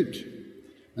neglected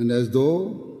and as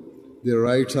though their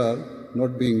rights are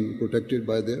not being protected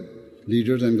by their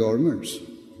leaders and governments.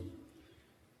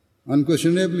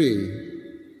 Unquestionably,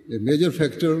 a major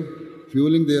factor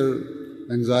fueling their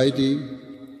anxiety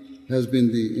has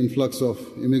been the influx of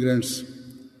immigrants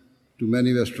to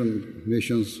many Western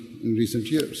nations in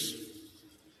recent years.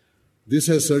 This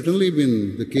has certainly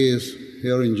been the case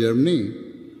here in Germany,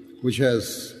 which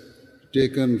has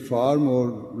taken far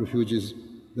more refugees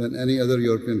than any other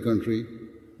European country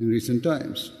in recent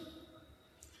times.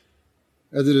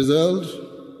 As a result,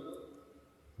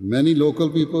 many local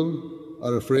people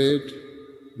are afraid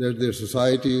that their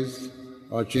societies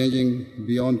are changing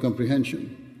beyond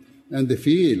comprehension, and they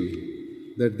feel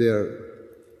that their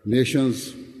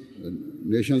nation's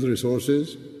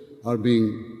resources are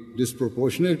being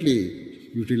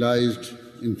disproportionately utilized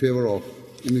in favor of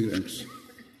immigrants.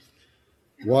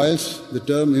 Whilst the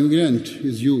term immigrant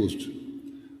is used,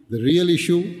 the real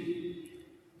issue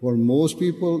for most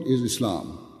people is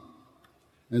Islam,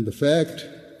 and the fact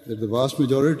that the vast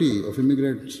majority of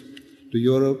immigrants to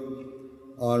Europe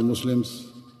are Muslims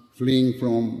fleeing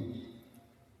from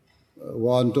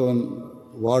war-torn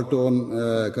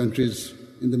countries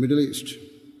in the Middle East.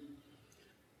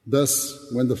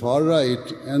 Thus, when the far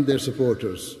right and their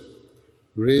supporters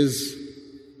raise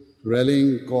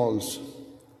rallying calls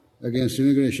against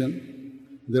immigration,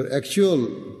 their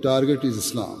actual target is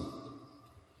Islam,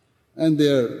 and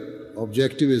their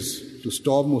objective is to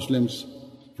stop Muslims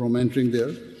from entering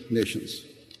their nations.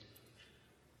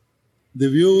 They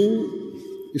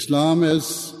view Islam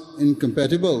as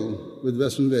incompatible with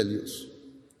Western values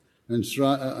and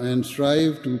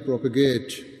strive to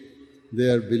propagate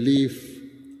their belief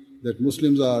that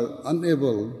Muslims are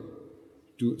unable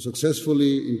to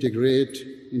successfully integrate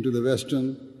into the West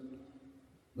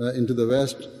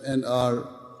and are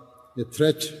a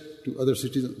threat to other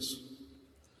citizens.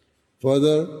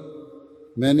 Further,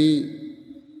 many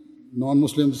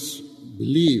non-Muslims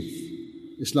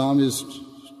believe Islam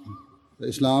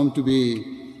to be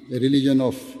a religion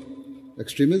of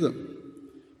extremism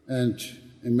and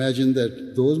imagine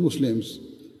that those Muslims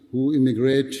who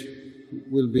immigrate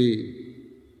will be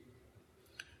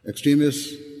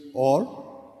extremists or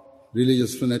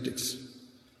religious fanatics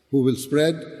who will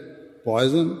spread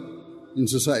poison in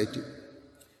society,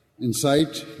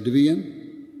 incite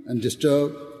division, and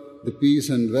disturb the peace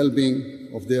and well-being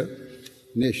of their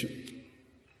nation.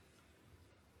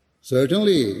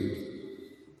 Certainly,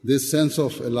 this sense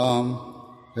of alarm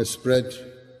has spread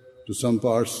to some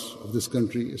parts of this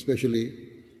country, especially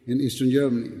in Eastern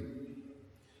Germany.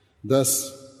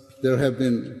 Thus, there have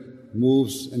been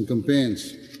moves and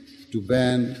campaigns to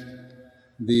ban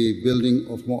the building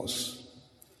of mosques.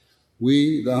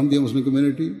 We, the Ahmadiyya Muslim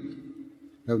community,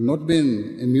 have not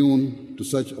been immune to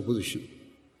such opposition,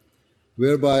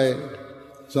 whereby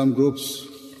some groups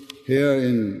here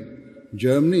in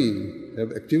Germany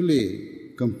have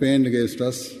actively campaigned against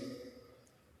us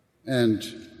and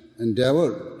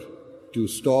endeavored to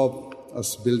stop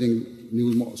us building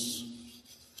new mosques.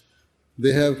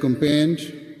 They have campaigned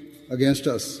against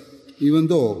us, even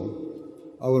though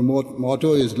our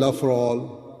motto is love for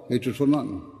all, hatred for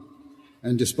none.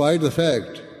 And despite the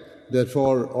fact that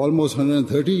for almost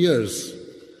 130 years,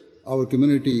 our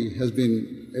community has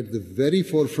been at the very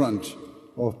forefront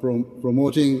of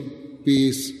promoting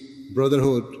peace,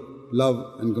 brotherhood,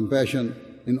 love, and compassion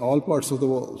in all parts of the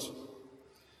world.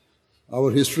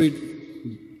 Our history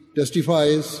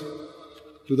testifies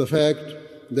to the fact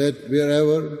that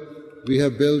wherever we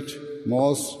have built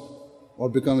mosques or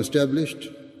become established,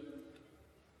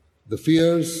 the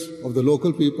fears of the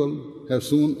local people have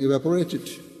soon evaporated.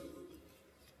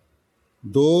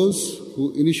 Those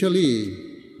who initially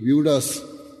viewed us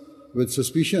with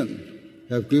suspicion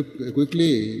have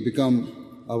quickly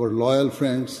become our loyal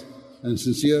friends and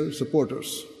sincere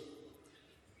supporters.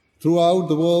 Throughout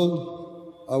the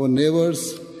world, our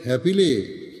neighbors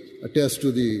happily attest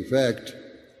to the fact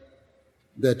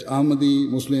that Ahmadi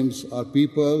Muslims are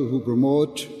people who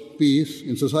promote peace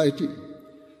in society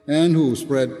and who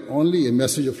spread only a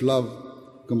message of love,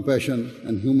 compassion,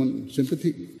 and human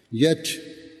sympathy. Yet,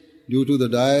 due to the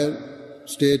dire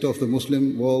state of the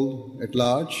Muslim world at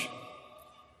large,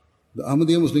 The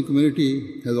Ahmadiyya Muslim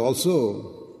community has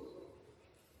also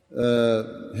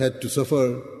had to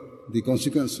suffer the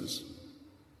consequences.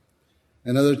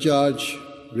 Another charge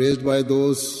raised by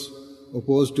those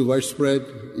opposed to widespread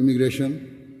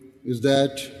immigration is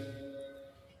that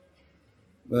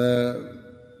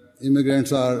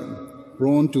immigrants are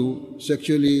prone to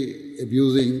sexually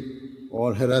abusing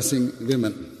or harassing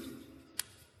women.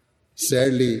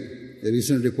 Sadly, a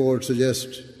recent report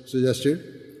suggested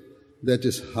that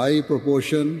a high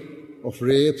proportion of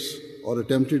rapes or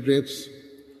attempted rapes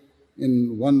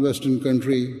in one Western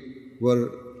country were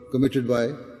committed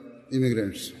by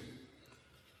immigrants.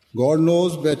 God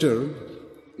knows better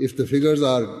if the figures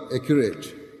are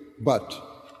accurate, but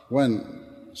when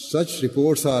such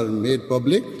reports are made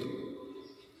public,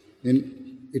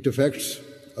 it affects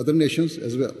other nations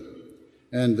as well,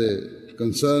 and the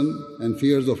concern and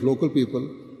fears of local people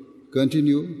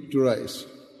continue to rise.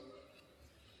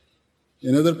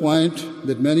 Another point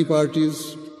that many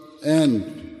parties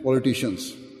and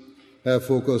politicians have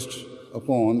focused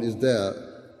upon is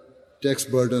the tax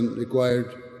burden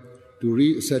required to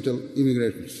resettle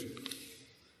immigrants.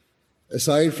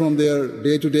 Aside from their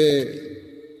day-to-day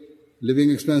living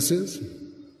expenses,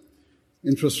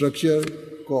 infrastructure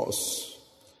costs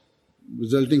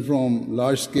resulting from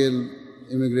large-scale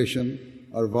immigration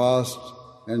are vast,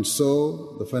 and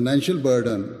so the financial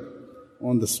burden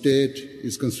on the state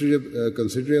is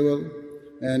considerable,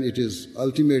 and it is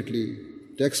ultimately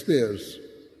taxpayers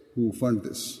who fund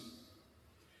this.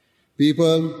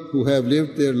 People who have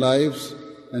lived their lives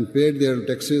and paid their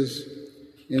taxes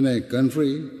in a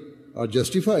country are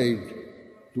justified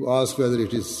to ask whether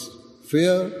it is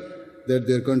fair that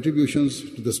their contributions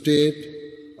to the state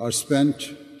are spent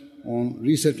on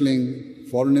resettling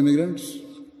foreign immigrants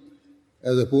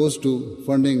as opposed to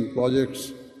funding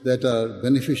projects that are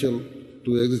beneficial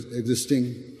to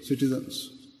existing citizens.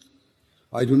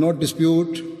 I do not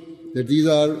dispute that these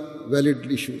are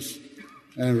valid issues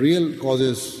and real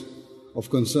causes of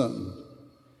concern,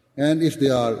 and if they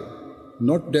are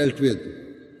not dealt with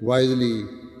wisely,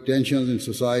 tensions in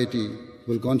society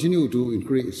will continue to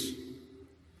increase.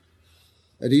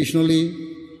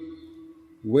 Additionally,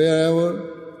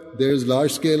 wherever there is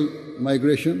large-scale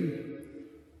migration,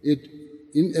 it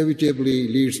inevitably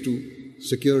leads to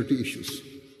security issues.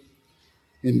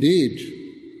 Indeed,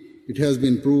 it has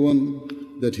been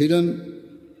proven that hidden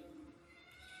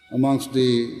amongst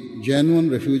the genuine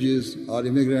refugees are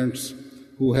immigrants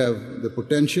who have the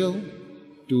potential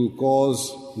to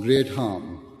cause great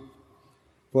harm.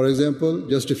 For example,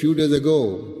 just a few days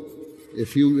ago, a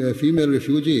female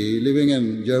refugee living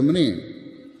in Germany,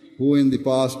 who in the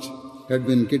past had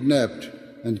been kidnapped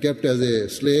and kept as a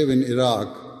slave in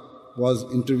Iraq, was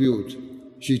interviewed.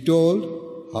 She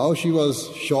told how she was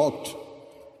shocked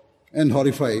and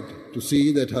horrified to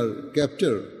see that her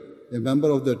captor, a member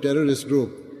of the terrorist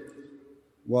group,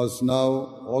 was now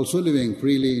also living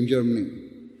freely in Germany,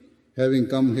 having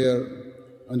come here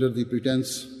under the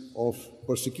pretense of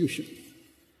persecution.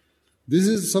 This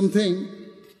is something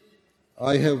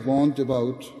I have warned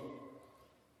about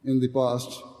in the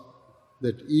past,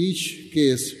 that each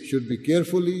case should be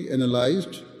carefully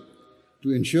analyzed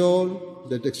to ensure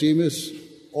that extremists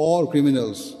or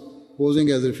criminals posing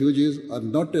as refugees are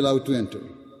not allowed to enter.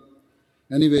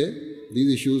 Anyway,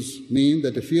 these issues mean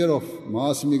that the fear of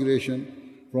mass immigration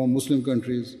from Muslim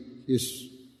countries is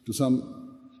to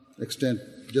some extent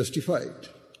justified.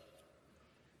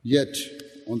 Yet,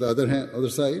 on the other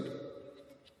side,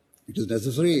 it is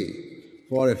necessary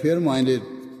for a fair-minded,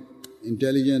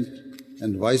 intelligent,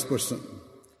 and wise person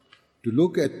to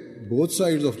look at both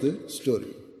sides of the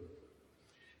story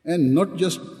and not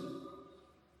just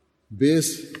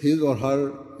base his or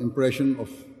her impression of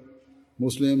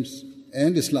Muslims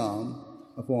and Islam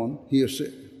upon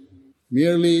hearsay.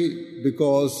 Merely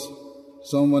because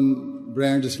someone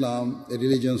brands Islam a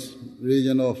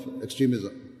religion of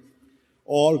extremism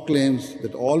or claims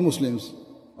that all Muslims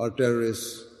are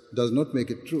terrorists does not make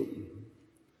it true.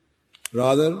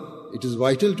 Rather, it is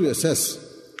vital to assess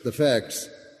the facts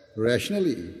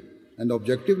rationally and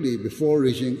objectively before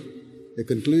reaching a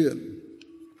conclusion.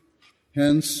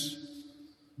 Hence,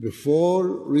 before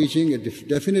reaching a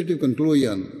definitive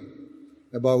conclusion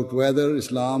about whether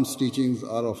Islam's teachings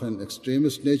are of an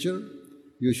extremist nature,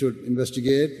 you should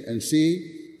investigate and see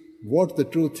what the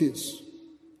truth is.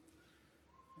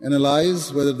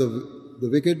 Analyze whether the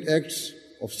wicked acts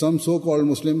of some so-called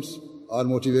Muslims are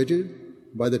motivated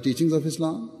by the teachings of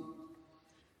Islam.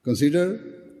 Consider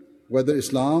whether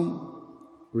Islam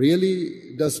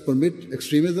really does permit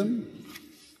extremism,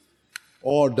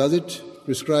 or does it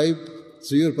prescribe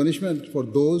severe punishment for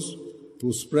those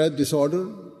who spread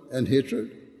disorder and hatred.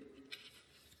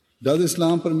 Does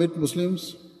Islam permit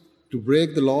Muslims to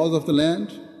break the laws of the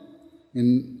land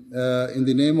in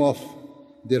the name of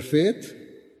their faith?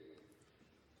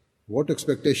 What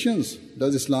expectations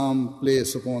does Islam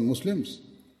place upon Muslims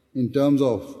in terms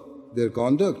of their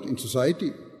conduct in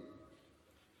society?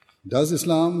 Does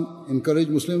Islam encourage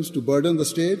Muslims to burden the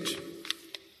state,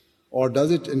 or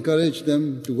does it encourage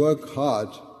them to work hard,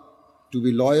 to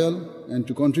be loyal, and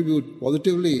to contribute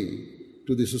positively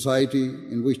to the society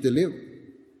in which they live?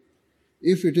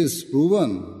 If it is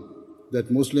proven that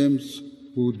Muslims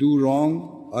who do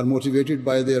wrong are motivated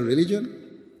by their religion,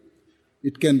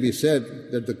 it can be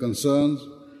said that the concerns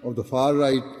of the far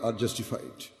right are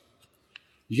justified.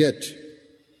 Yet,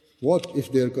 what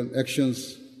if their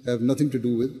actions have nothing to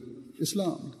do with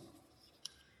Islam?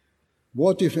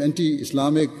 What if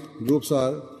anti-Islamic groups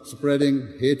are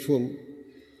spreading hateful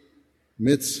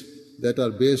myths that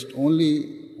are based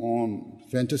only on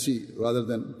fantasy rather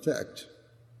than fact?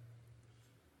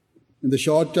 In the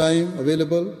short time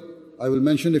available, I will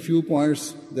mention a few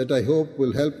points that I hope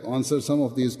will help answer some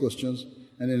of these questions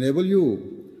and enable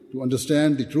you to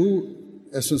understand the true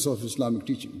essence of Islamic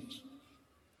teachings.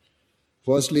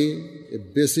 Firstly, a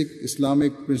basic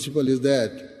Islamic principle is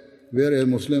that where a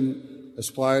Muslim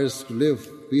aspires to live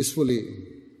peacefully,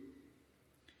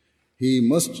 he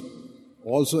must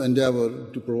also endeavor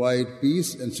to provide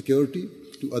peace and security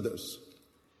to others.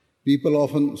 People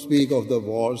often speak of the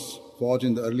wars fought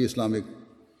in the early Islam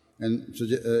and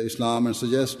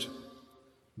suggest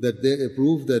that they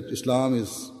approve that Islam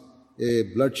is a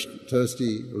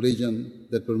bloodthirsty religion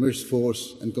that permits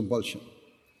force and compulsion.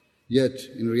 Yet,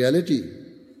 in reality,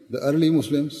 the early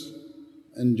Muslims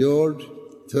endured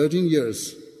 13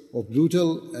 years of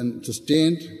brutal and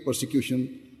sustained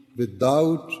persecution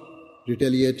without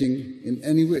retaliating in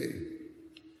any way.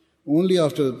 Only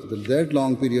after that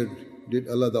long period did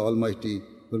Allah the Almighty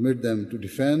permit them to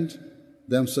defend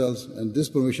themselves, and this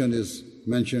permission is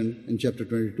mentioned in chapter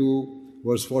 22,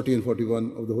 verse 40 and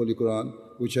 41 of the Holy Quran,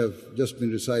 which have just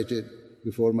been recited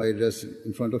before my address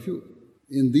in front of you.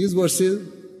 In these verses,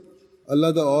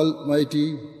 Allah the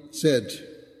Almighty said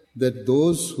that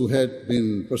those who had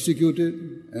been persecuted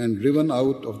and driven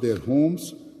out of their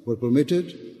homes were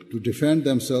permitted to defend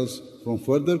themselves from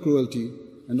further cruelty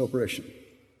and oppression.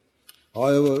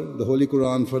 However, the Holy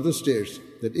Quran further states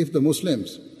that if the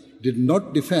Muslims did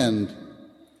not defend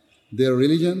their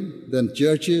religion, then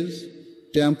churches,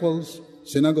 temples,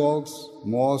 synagogues,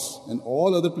 mosques, and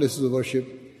all other places of worship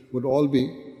would all be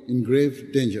in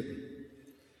grave danger.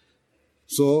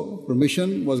 So,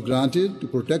 permission was granted to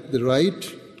protect the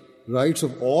rights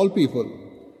of all people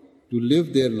to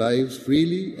live their lives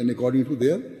freely and according to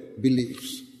their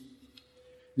beliefs.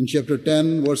 In chapter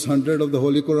 10, verse 100 of the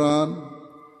Holy Quran,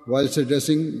 whilst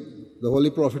addressing the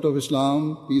Holy Prophet of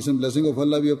Islam, peace and blessing of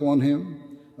Allah be upon him,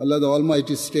 Allah the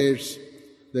Almighty states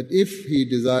that if he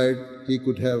desired, he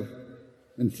could have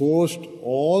enforced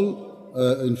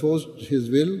his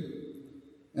will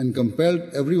and compelled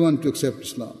everyone to accept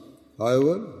Islam.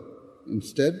 However,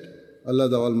 instead, Allah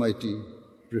the Almighty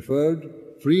preferred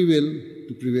free will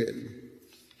to prevail.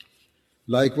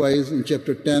 Likewise, in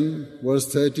chapter 10,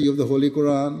 verse 30 of the Holy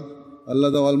Quran,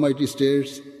 Allah the Almighty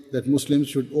states that Muslims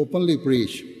should openly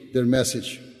preach their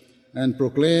message and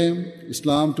proclaim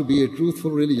Islam to be a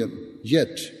truthful religion.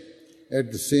 Yet,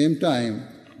 at the same time,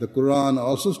 the Quran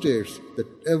also states that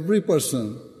every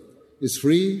person is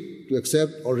free to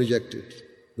accept or reject it.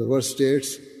 The verse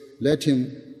states, "Let him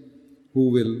who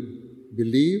will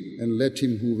believe and let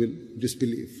him who will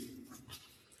disbelieve."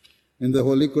 In the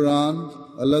Holy Quran,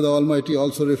 Allah the Almighty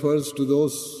also refers to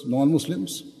those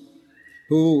non-Muslims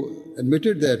who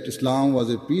admitted that Islam was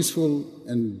a peaceful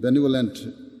and benevolent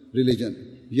religion,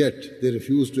 yet they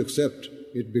refused to accept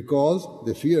it because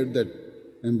they feared that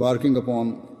embarking upon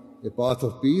a path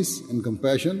of peace and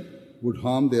compassion would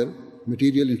harm their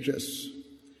material interests.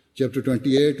 Chapter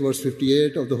 28, verse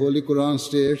 58 of the Holy Quran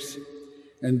states,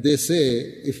 "And they say,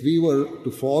 if we were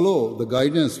to follow the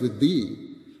guidance with thee,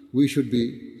 we should be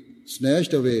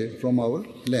snatched away from our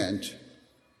land."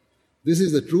 This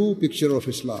is the true picture of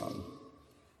Islam.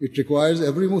 It requires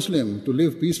every Muslim to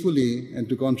live peacefully and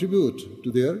to contribute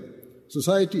to their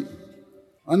society.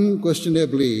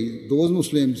 Unquestionably, those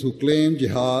Muslims who claim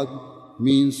jihad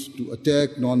means to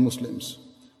attack non-Muslims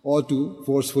or to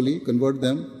forcefully convert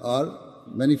them are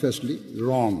manifestly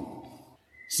wrong.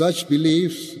 Such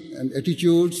beliefs and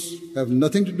attitudes have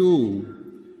nothing to do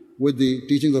with the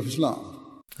teachings of Islam.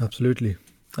 Absolutely.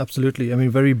 Absolutely. I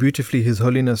mean, very beautifully, His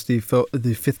Holiness, the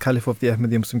fifth Caliph of the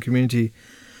Ahmadi Muslim community,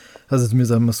 Hazrat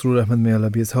Mirza Masroor Ahmad, may Allah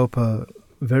be his helper,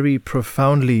 very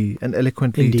profoundly and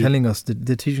eloquently telling us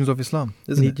the teachings of Islam,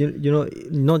 isn't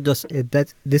it? Not just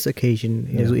that this occasion,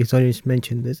 he's always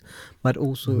mentioned this, but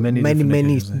also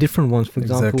many different ones. For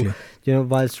example,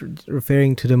 whilst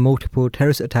referring to the multiple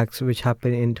terrorist attacks which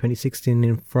happened in 2016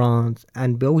 in France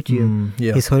and Belgium,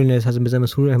 His Holiness Hazrat Mirza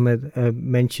Masroor Ahmad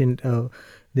mentioned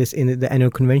this in the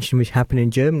annual convention which happened in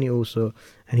Germany also,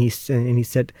 and he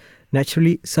said,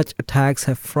 naturally, such attacks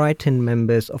have frightened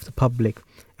members of the public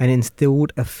and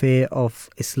instilled a fear of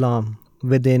Islam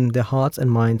within the hearts and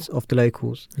minds of the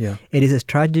locals. Yeah. It is a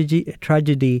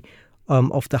tragedy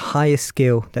of the highest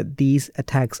scale that these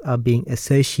attacks are being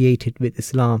associated with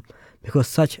Islam, because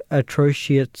such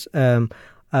atrocious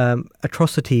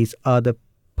atrocities are the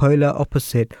polar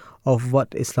opposite of what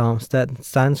Islam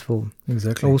stands for.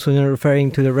 Exactly. Also,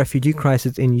 referring to the refugee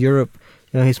crisis in Europe,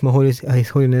 His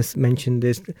Holiness mentioned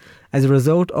this. As a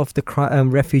result of the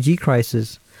refugee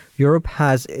crisis, Europe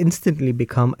has instantly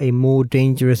become a more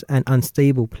dangerous and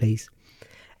unstable place,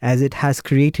 as it has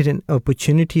created an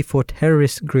opportunity for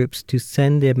terrorist groups to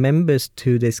send their members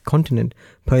to this continent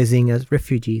posing as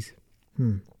refugees.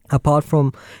 Apart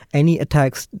from any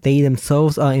attacks they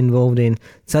themselves are involved in,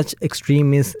 such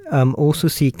extremists also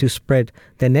seek to spread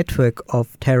their network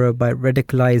of terror by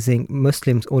radicalizing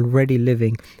Muslims already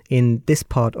living in this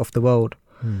part of the world.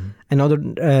 Another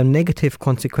negative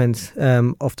consequence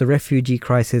of the refugee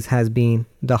crisis has been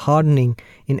the hardening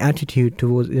in attitude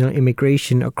towards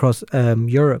immigration across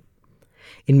Europe.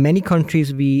 In many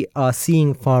countries, we are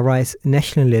seeing far-right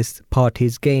nationalist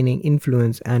parties gaining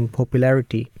influence and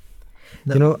popularity.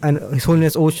 And His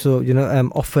Holiness also,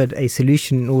 offered a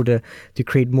solution in order to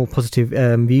create more positive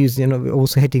views. We're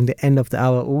also hitting the end of the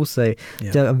hour. Also,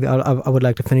 I would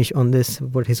like to finish on this.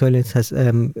 What His Holiness has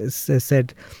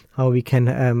said, how we can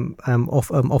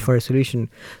offer a solution.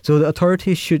 So the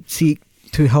authorities should seek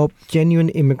to help genuine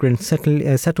immigrants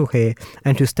settle here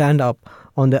and to stand up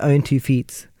on their own 2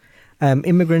 feet.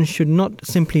 Immigrants should not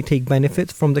simply take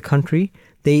benefits from the country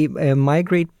they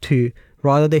migrate to.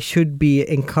 Rather, they should be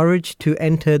encouraged to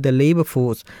enter the labor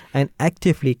force and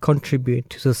actively contribute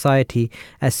to society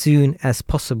as soon as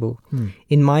possible.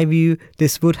 In my view,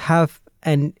 this would have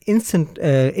an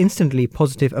instantly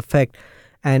positive effect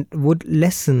and would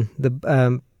lessen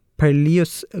the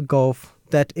perilous gulf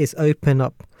that is open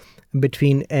up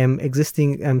between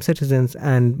existing citizens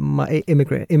and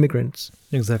immigrants.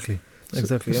 Exactly.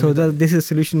 So this is a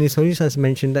solution. His Holiness has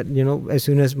mentioned that as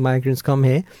soon as migrants come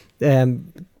here,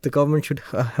 the government should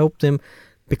help them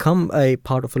become a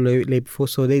part of a labor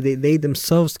force, so they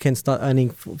themselves can start earning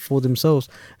for themselves,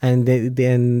 and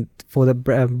then for the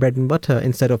bread and butter,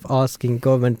 instead of asking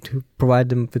government to provide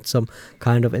them with some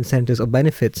kind of incentives or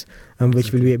benefits,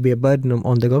 which will be a burden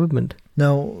on the government.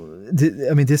 Now,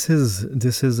 this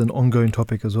is an ongoing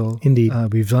topic as well. Indeed,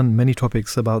 we've done many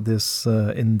topics about this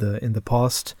in the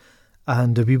past.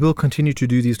 And we will continue to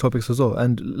do these topics as well.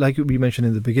 And like we mentioned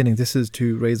in the beginning, this is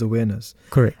to raise awareness.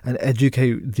 Correct. And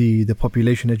educate the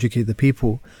population, educate the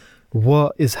people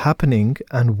what is happening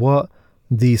and what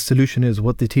the solution is,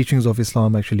 what the teachings of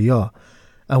Islam actually are.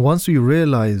 And once we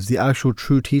realize the actual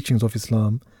true teachings of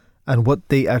Islam and what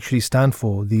they actually stand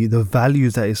for, the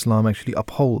values that Islam actually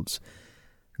upholds,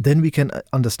 then we can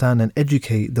understand and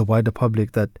educate the wider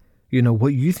public that,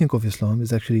 what you think of Islam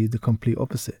is actually the complete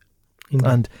opposite. Indeed.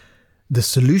 And the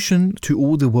solution to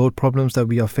all the world problems that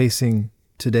we are facing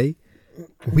today,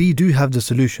 we do have the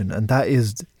solution, and that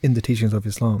is in the teachings of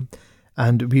Islam.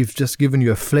 And we've just given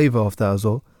you a flavor of that as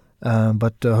well.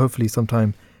 But hopefully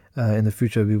sometime in the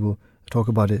future we will talk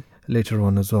about it later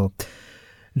on as well.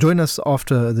 Join us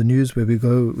after the news where we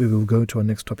will go to our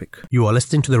next topic. You are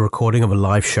listening to the recording of a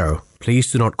live show. Please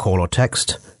do not call or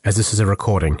text, as this is a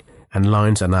recording, and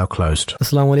lines are now closed.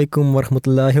 Assalamu alaikum wa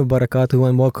rahmatullahi wa barakatuh,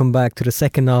 and welcome back to the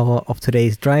second hour of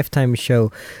today's DriveTime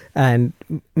show. And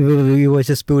we were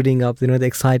just building up, the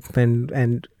excitement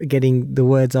and getting the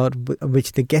words out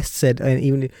which the guest said, and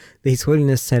even His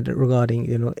Holiness said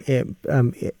regarding,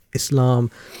 Islam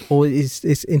or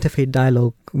this interfaith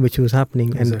dialogue which was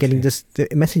happening, and getting this the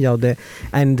message out there.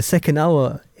 And the second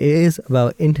hour is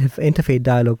about interfaith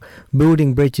dialogue,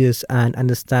 building bridges and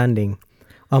understanding.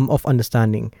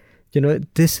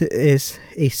 This is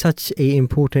such a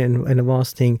important and a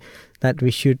vast thing that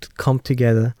we should come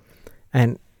together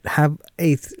and have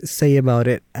a say about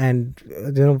it. And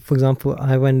for example,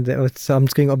 I went there, so I'm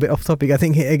just going a bit off topic I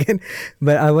think here again,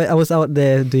 but I was out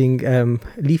there doing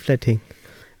leafleting,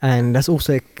 and that's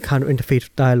also a kind of interfaith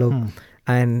dialogue.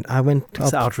 And I went up...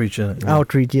 It's outreach, isn't it?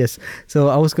 Outreach, yes. So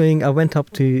I went up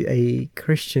to a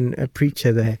Christian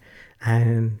preacher there,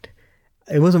 and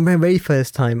it was my very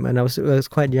first time, and I was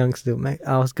quite young still.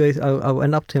 I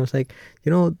went up to him. I was like,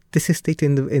 this is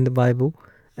stated in the Bible,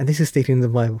 and this is stated in the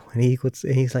Bible. And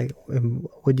he's like,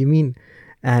 what do you mean?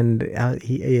 And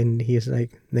he was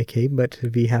like, okay, but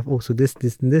we have also this,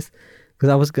 and this. Because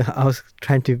I was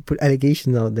trying to put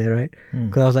allegations out there, right?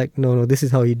 Because I was like, no, this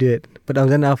is how you do it. But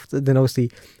then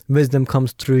obviously wisdom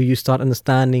comes through. You start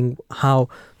understanding how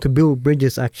to build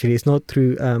bridges. Actually, it's not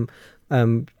through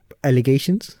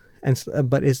allegations,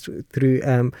 but it's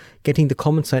through getting the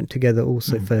common side together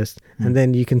also first, and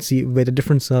then you can see where the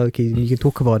differences are. Okay, you can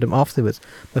talk about them afterwards.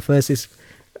 But first, it's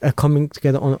coming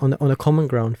together on a common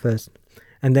ground first.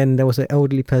 And then there was an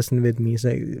elderly person with me. He's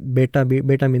like, beta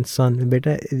means son.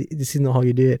 Beta, this is not how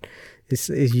you do it.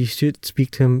 You should speak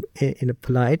to him in a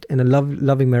polite and a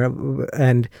loving manner,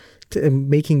 and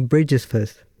making bridges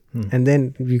first. And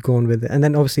then we go on with it. And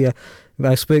then obviously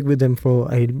I spoke with him for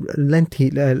a lengthy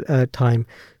time.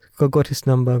 Got his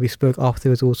number. We spoke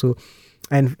afterwards also.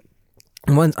 And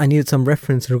once I needed some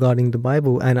reference regarding the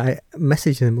Bible, and I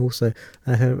messaged him also.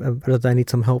 I said, brother, I need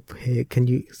some help here. Can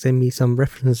you send me some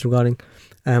reference regarding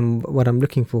what I'm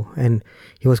looking for? And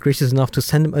he was gracious enough to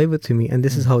send them over to me. And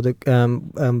this is how the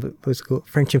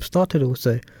friendship started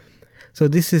also. So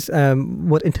this is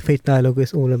what Interfaith Dialogue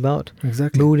is all about.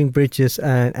 Exactly. Building bridges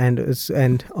and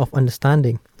of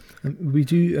understanding. We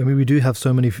do have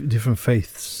so many different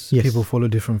faiths. Yes. People follow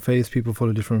different faiths. People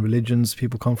follow different religions.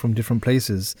 People come from different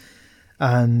places.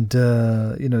 And,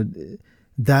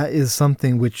 that is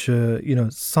something which,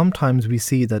 sometimes we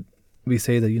say that,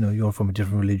 you're from a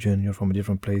different religion, you're from a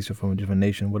different place, you're from a different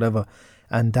nation, whatever.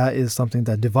 And that is something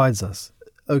that divides us.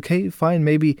 Okay, fine.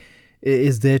 Maybe it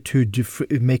is there to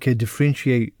make a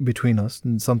differentiate between us,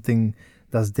 and something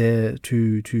that's there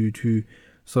to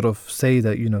sort of say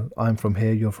that, I'm from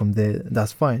here, you're from there.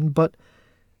 That's fine. But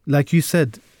like you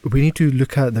said, we need to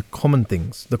look at the common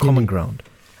things, the common ground.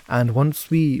 And once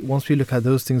we look at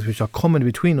those things which are common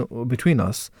between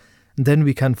us, then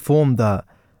we can form that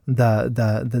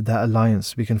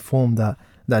alliance. We can form that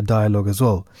dialogue as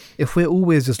well. If we're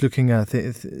always just looking at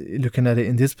it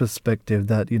in this perspective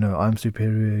that I'm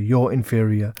superior, you're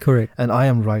inferior, correct, and I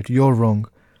am right, you're wrong,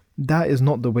 that is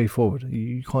not the way forward.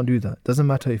 You can't do that. Doesn't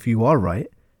matter if you are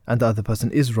right and the other person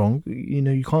is wrong.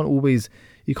 You can't always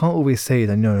say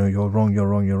that no, you're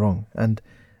wrong. And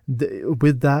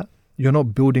with that, you're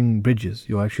not building bridges.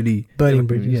 You're actually burning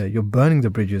bridges. Yeah, you're burning the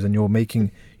bridges, and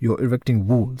you're erecting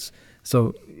walls.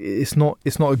 So it's not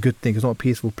a good thing. It's not a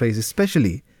peaceful place,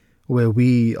 especially where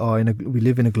we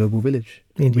live in a global village.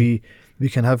 Indeed. We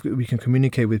can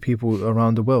communicate with people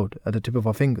around the world at the tip of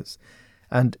our fingers,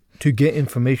 and to get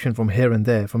information from here and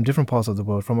there, from different parts of the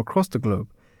world, from across the globe,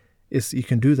 you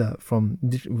can do that from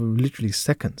literally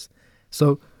seconds.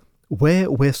 So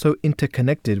where we're so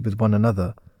interconnected with one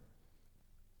another,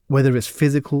 whether it's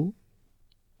physical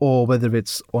or whether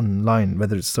it's online,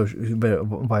 whether it's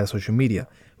via social media,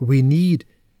 we need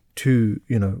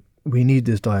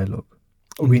this dialogue.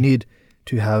 Mm-hmm. We need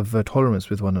to have tolerance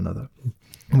with one another.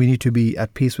 We need to be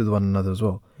at peace with one another as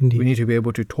well. Indeed. We need to be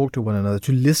able to talk to one another,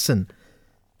 to listen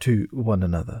to one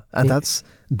another. And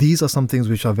these are some things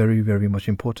which are very, very much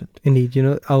important. Indeed,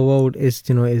 our world is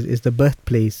the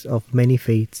birthplace of many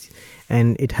faiths,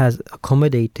 and it has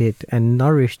accommodated and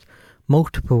nourished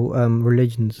multiple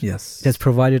religions. Yes. It has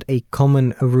provided a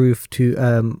common roof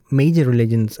to major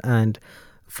religions and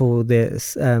for their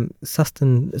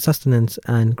sustenance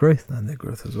and growth. And their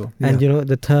growth as well. And,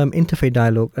 the term Interfaith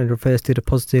Dialogue refers to the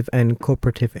positive and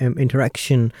cooperative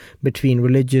interaction between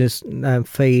religious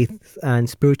faith and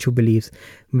spiritual beliefs,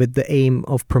 with the aim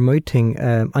of promoting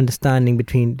understanding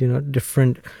between,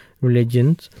 different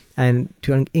religions, and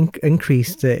to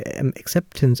increase the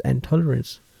acceptance and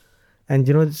tolerance. And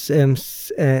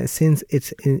since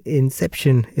its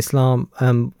inception, Islam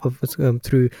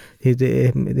through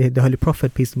the Holy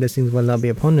Prophet, peace and blessings of Allah be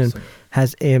upon him,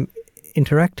 has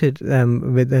interacted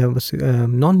with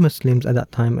non-Muslims at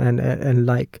that time, and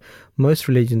like most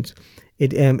religions,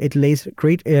 it lays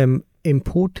great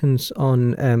importance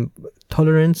on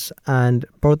tolerance and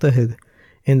brotherhood.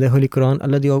 In the Holy Quran,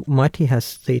 Allah the Almighty has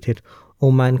stated,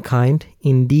 "O mankind,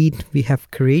 indeed we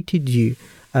have created you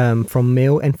from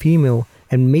male and female,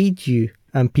 and made you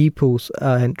peoples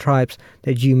and tribes,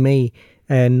 that you may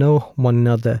know one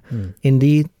another.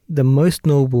 Indeed, the most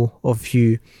noble of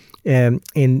you in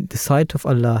the sight of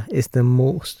Allah is the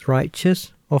most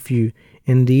righteous of you.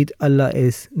 Indeed, Allah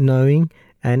is knowing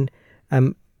and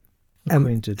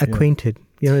acquainted."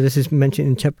 This is mentioned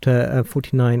in chapter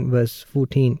 49, verse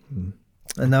 14.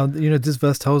 And now, this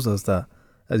verse tells us that,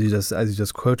 as you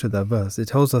just quoted that verse, it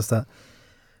tells us that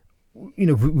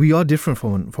we are different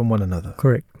from one another.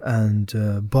 Correct.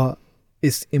 And but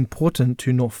it's important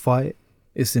to not fight.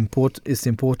 It's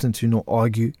important to not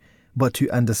argue, but to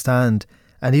understand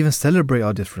and even celebrate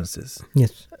our differences.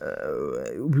 Yes.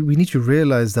 We need to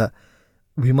realize that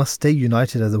we must stay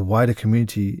united as a wider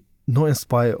community, not in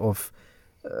spite of,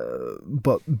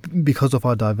 but because of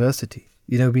our diversity.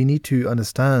 We need to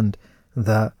understand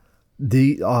that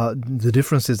the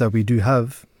differences that we do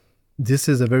have, this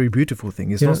is a very beautiful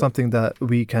thing. It's not something that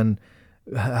we can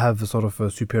have a sort of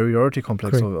a superiority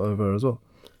complex over as well.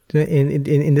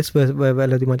 In this verse where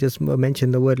Ladima just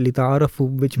mentioned the word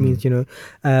lita'arafu, which means you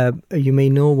may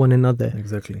know one another.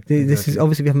 Exactly. This is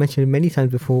obviously we have mentioned it many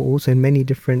times before, also in many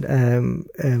different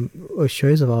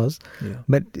shows of ours. Yeah.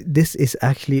 But this is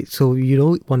actually so you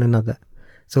know one another.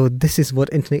 So this is what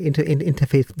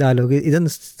interfaith dialogue is. It doesn't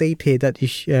state here that you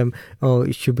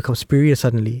should become superior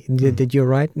suddenly. That you're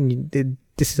right, and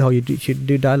this is how you should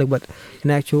do dialogue. But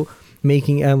in actual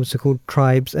making what's it called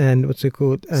tribes and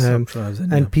Sub-tribes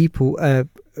and people,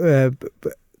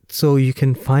 so you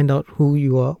can find out who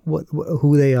you are,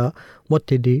 who they are, what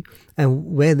they do,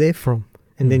 and where they're from.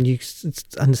 And then you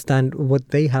understand what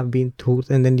they have been taught,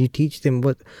 and then you teach them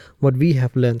what we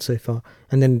have learned so far.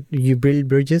 And then you build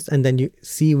bridges, and then you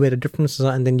see where the differences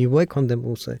are, and then you work on them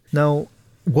also. Now,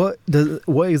 what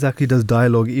exactly does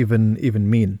dialogue even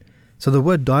mean? So the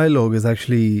word dialogue is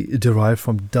actually derived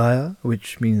from dia,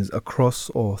 which means across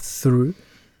or through,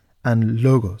 and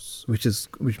logos,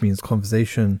 which means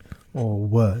conversation or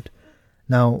word.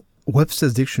 Now,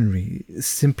 Webster's dictionary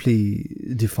simply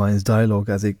defines dialogue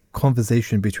as a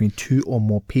conversation between two or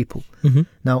more people. Mm-hmm.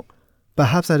 Now,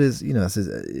 perhaps that is,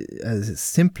 as its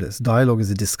simplest, dialogue is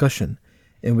a discussion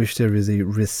in which there is a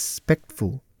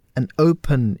respectful and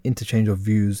open interchange of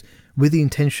views with the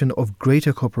intention of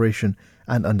greater cooperation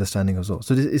and understanding as well.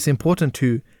 So it's important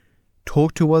to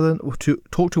talk to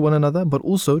one another, but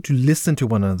also to listen to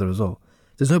one another as well.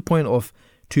 There's no point of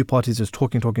two parties just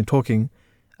talking,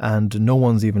 and no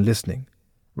one's even listening,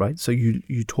 right? So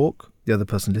you talk, the other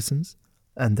person listens,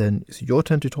 and then it's your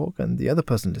turn to talk, and the other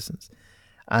person listens.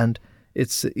 And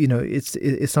it's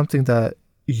something that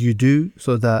you do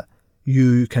so that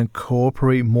you can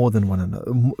cooperate more with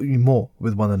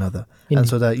one another, and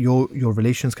so that your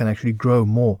relations can actually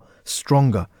grow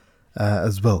stronger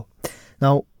as well.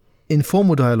 Now,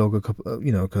 informal dialogue,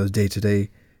 occurs day to day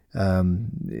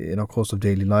in our course of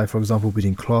daily life. For example,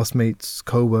 between classmates,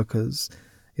 co-workers,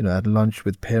 at lunch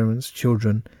with parents,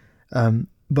 children.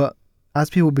 But as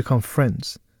people become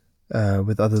friends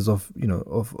with others of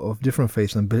different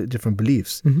faiths and different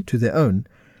beliefs to their own,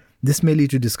 this may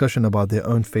lead to discussion about their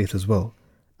own faith as well,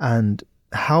 and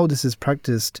how this is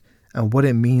practiced and what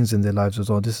it means in their lives as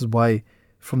well. This is why,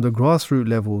 from the grassroots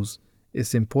levels,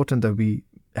 it's important that we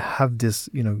have this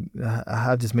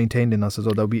maintained in us as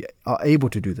well, that we are able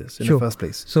to do this in the first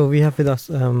place. So we have with us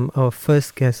our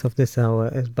first guest of this hour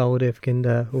is Baldev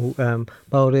Khinda, who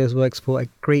Baldev works for a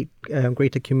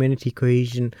greater community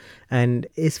cohesion and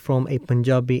is from a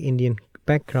Punjabi Indian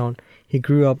background. He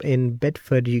grew up in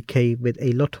Bedford, UK, with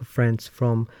a lot of friends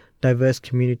from diverse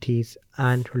communities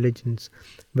and religions.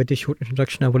 With this short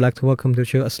introduction, I would like to welcome to the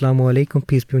show. Assalamu alaikum,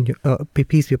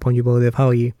 peace be upon you, Baldev. How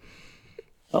are you?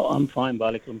 Oh, I'm fine,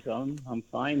 Balaikum Salam. I'm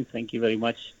fine. Thank you very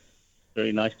much.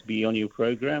 Very nice to be on your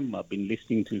program. I've been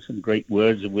listening to some great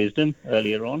words of wisdom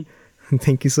earlier on.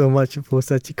 Thank you so much for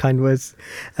such kind words.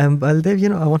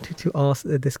 Baldev, I wanted to ask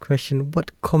this question.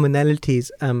 What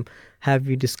commonalities have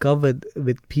you discovered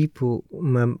with people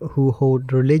who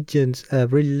hold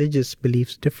religious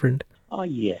beliefs different? Oh,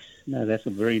 yes. No, that's a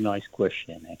very nice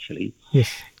question, actually.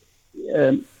 Yes.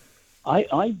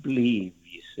 I believe,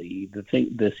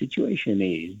 the situation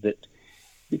is that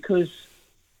because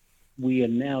we are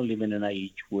now living in an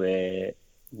age where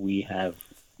we have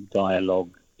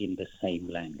dialogue in the same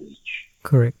language.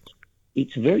 Correct.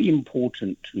 It's very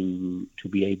important to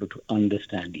be able to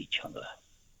understand each other.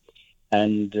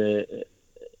 And,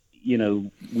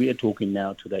 we are talking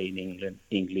now today in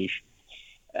English.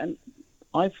 And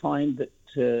I find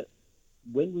that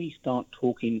when we start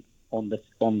talking on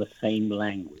the same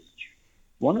language,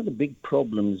 one of the big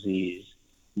problems in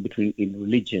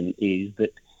religion is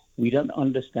that we don't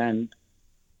understand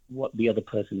what the other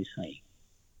person is saying.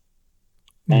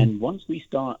 And once we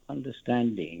start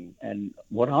understanding, and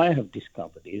what I have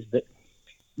discovered is that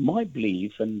my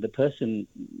belief and the person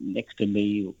next to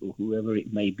me, whoever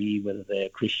it may be, whether they're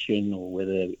Christian or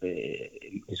whether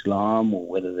Islam or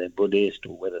whether they're Buddhist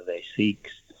or whether they're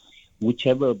Sikhs,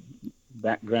 whichever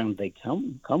background they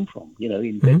come from,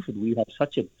 in Bedford we have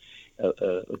such a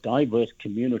diverse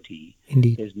community.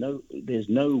 Indeed. There's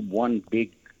no one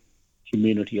big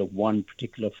community of one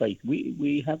particular faith.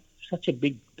 We have such a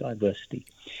big diversity.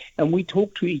 And we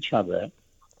talk to each other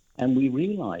and we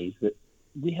realize that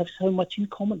we have so much in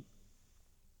common.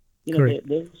 There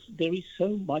is so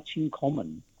much in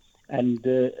common. And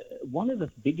one of the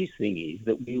biggest things is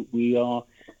that we are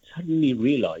suddenly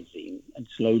realizing and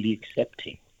slowly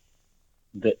accepting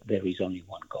that there is only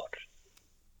one God.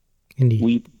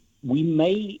 Indeed. We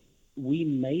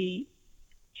may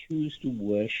choose to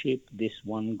worship this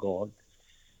one God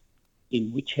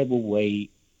in whichever way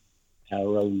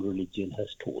our own religion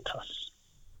has taught us.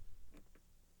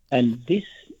 And this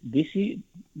is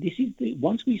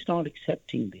once we start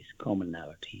accepting this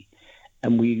commonality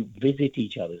and we visit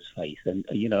each other's faith, and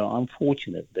I'm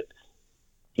fortunate that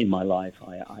in my life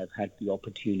I've had the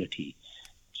opportunity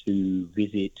to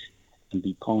visit and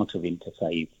be part of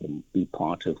Interfaith and be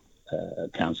part of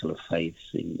Council of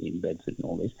Faiths in Bedford and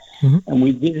all this. Mm-hmm. And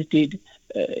we visited,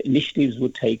 initiatives were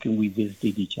taken, we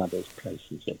visited each other's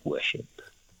places of worship.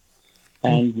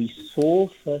 And we saw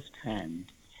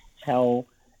firsthand how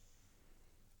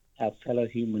our fellow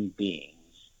human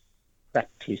beings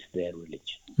practice their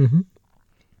religion. Mm-hmm.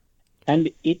 And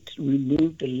it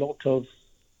removed a lot of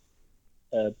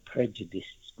prejudice,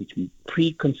 which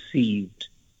preconceived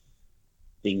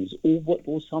things,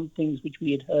 or some things which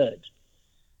we had heard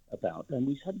about. And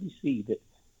we suddenly see that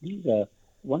these are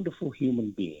wonderful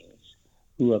human beings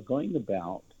who are going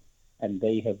about and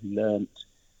they have learnt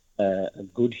a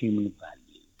good human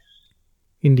value.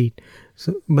 Indeed.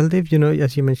 So, Baldev,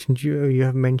 as you mentioned, you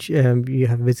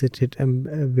have visited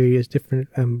various different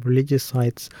religious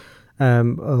sites,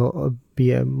 or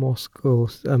be a mosque or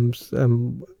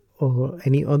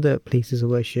any other places of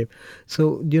worship.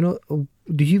 So, do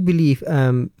you believe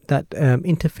that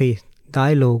interfaith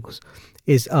dialogues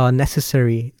are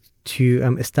necessary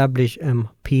to establish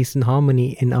peace and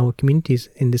harmony in our communities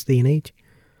in this day and age?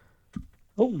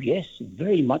 Oh yes,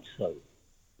 very much so,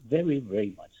 very,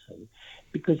 very much so.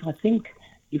 Because I think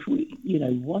if we,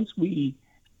 once we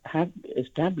have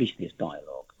established this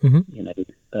dialogue, mm-hmm.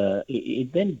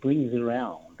 It then brings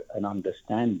around an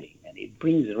understanding, and it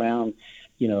brings around,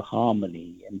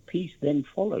 harmony, and peace then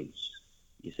follows.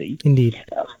 You see, indeed.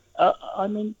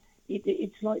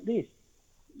 It's like this.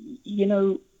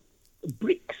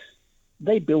 Bricks,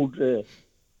 they build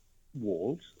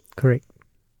walls. Correct.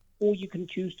 Or you can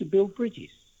choose to build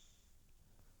bridges.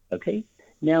 Okay.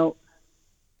 Now,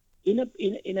 in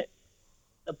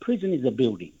a prison is a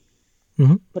building,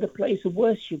 mm-hmm. but a place of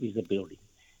worship is a building.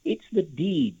 It's the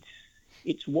deeds.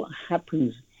 It's what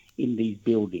happens in these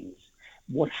buildings.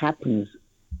 What happens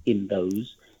in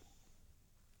those,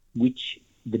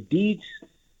 the deeds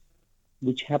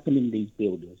which happen in these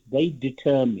buildings, they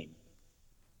determine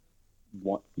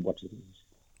what it is.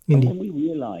 And when we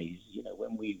realize,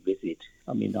 when we visit,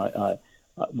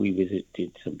 we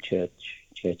visited some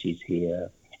churches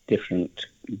here, different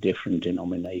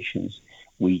denominations.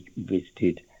 We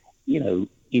visited, in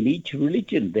each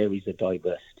religion there is a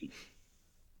diversity.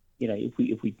 If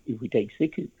we take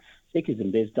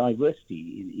Sikhism, there's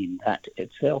diversity in that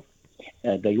itself.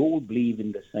 They all believe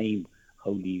in the same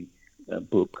holy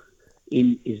book.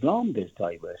 In Islam, there's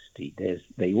diversity.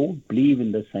 They all believe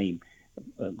in the same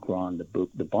Quran, the book,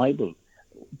 the Bible.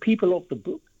 People of the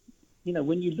book,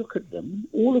 when you look at them,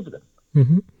 all of them,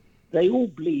 mm-hmm. they all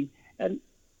believe. And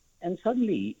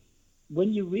suddenly,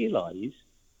 when you realize,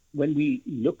 when we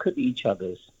look at each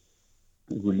other's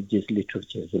religious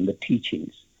literatures and the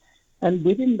teachings, and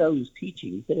within those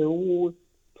teachings, they're all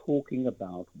talking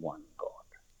about one God.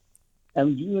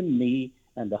 And you and me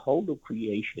and the whole of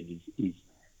creation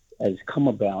has come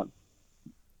about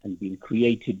and been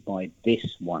created by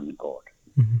this one God.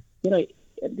 Mm-hmm.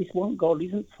 This one God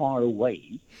isn't far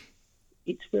away.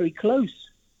 It's very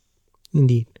close.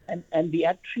 Indeed. And the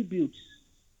attributes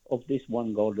of this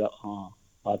one God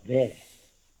are there.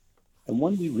 And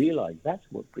when we realize, that's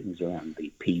what brings around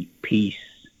the peace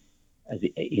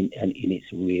in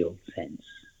its real sense.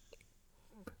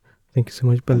 Thank you so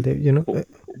much, Baldev.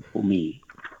 For me.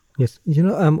 Yes.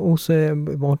 Also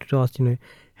wanted to ask,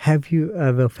 have you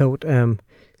ever felt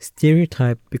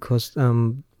stereotyped because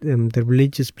the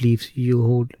religious beliefs you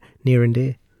hold near and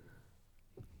dear?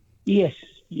 Yes.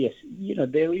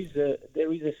 There is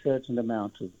a certain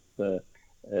amount of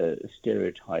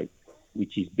stereotype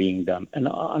which is being done, and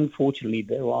unfortunately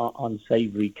there are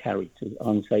unsavory characters,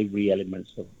 unsavory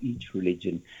elements of each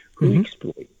religion who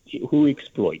mm-hmm.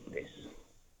 exploit this.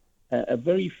 A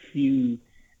very few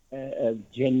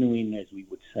genuine, as we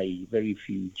would say, very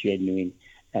few genuine,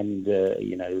 and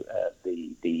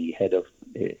the head of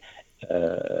the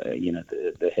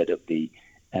head of the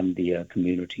Ahmadiyya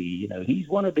community, he's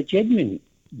one of the genuine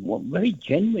very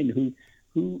genuine,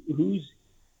 who's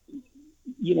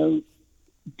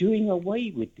doing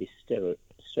away with this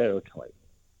stereotype.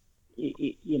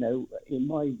 In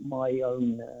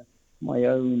my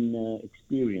own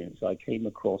experience, I came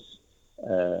across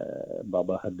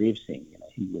Baba Hardev Singh.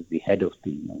 He was the head of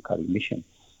the Nankari mission,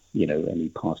 and he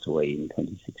passed away in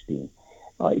 2016.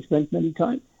 I spent many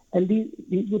time, and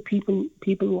these were people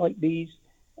like these,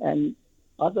 and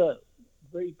other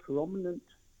very prominent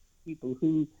people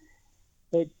who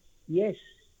said, yes,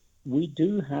 we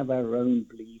do have our own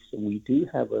beliefs and we do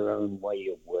have our own way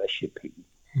of worshipping,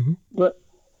 but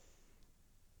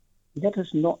let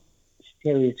us not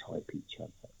stereotype each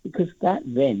other, because that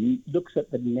then looks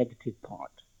at the negative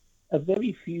part. A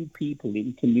very few people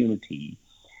in community,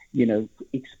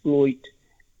 exploit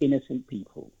innocent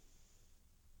people,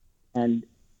 and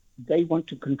they want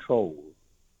to control,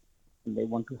 and they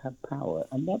want to have power,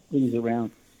 and that brings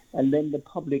around, and then the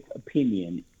public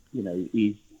opinion,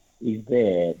 is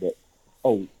there that,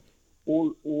 all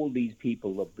these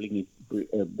people are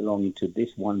belonging to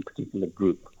this one particular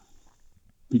group.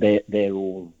 They're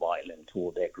all violent,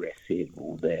 or they're aggressive,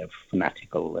 or they're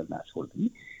fanatical, and that sort of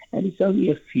thing. And it's only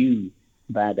a few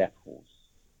bad apples,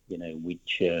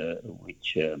 which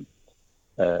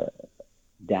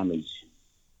damage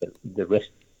the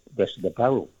rest of the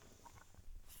barrel.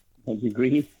 Don't you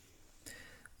agree?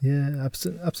 Yeah,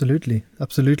 absolutely.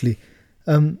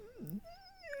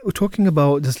 We're talking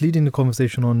about just leading the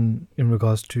conversation on in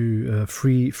regards to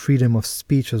freedom of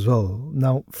speech as well.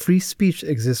 Now, free speech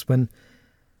exists when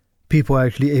people are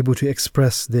actually able to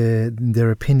express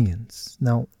their opinions.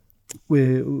 Now,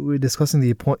 we're discussing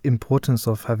the importance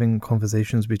of having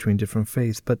conversations between different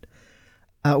faiths, but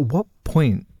at what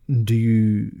point do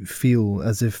you feel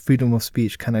as if freedom of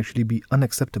speech can actually be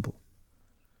unacceptable?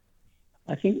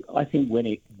 I think when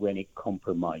it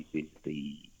compromises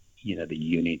the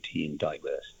unity and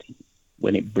diversity,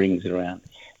 when it brings around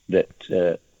that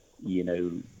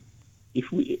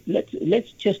if we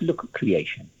let's just look at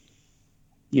creation.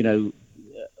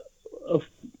 Of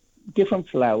different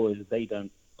flowers, they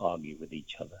don't argue with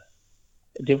each other.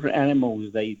 Different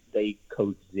animals, they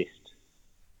coexist.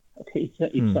 Okay,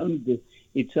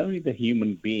 it's only the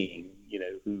human being,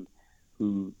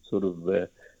 who sort of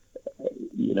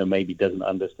maybe doesn't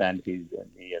understand he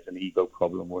has an ego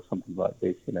problem or something like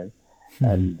this,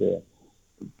 and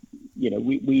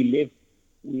we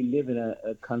live in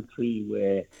a country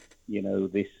where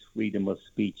this freedom of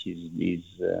speech is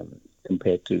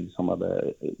compared to some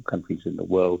other countries in the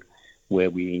world where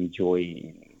we enjoy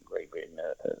in Great Britain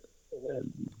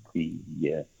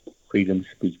the freedom of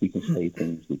speech. We can say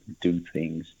things, we can do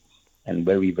things, and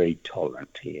very, very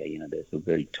tolerant here. There's a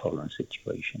very tolerant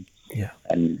situation. Yeah.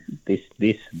 And this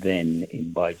then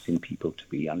imbibes in people to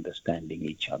be understanding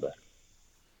each other,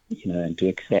 and to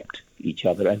accept each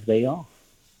other as they are.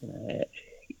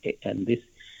 And this,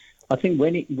 I think,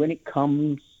 when it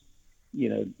comes,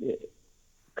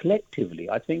 collectively,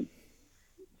 I think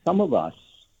some of us,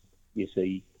 you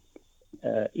see,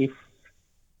 if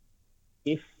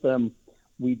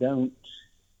we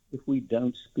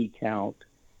don't speak out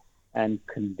and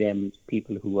condemn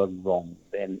people who are wrong,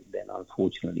 then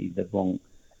unfortunately the wrong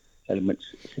elements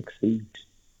succeed.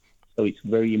 So it's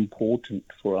very important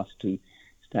for us to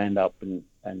stand up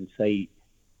and say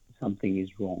something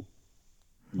is wrong.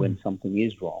 When something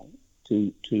is wrong,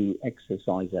 to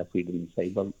exercise our freedom and say,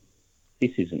 well,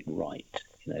 this isn't right,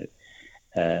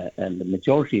 and the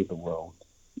majority of the world,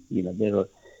 there are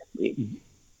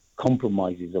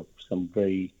compromises of some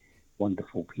very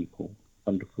wonderful people,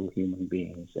 wonderful human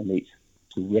beings, and it's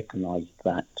to recognize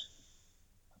that.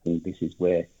 I think this is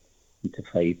where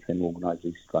Interfaith and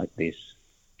organizers like this,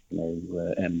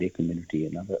 and their community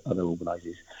and other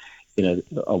organizers,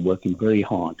 are working very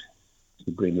hard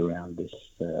to bring around this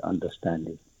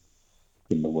understanding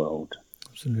in the world.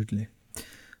 Absolutely.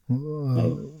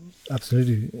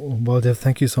 Absolutely. Baldev,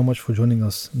 thank you so much for joining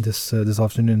us this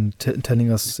afternoon,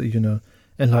 telling us,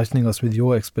 enlightening us with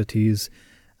your expertise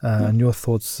and your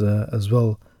thoughts as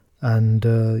well. And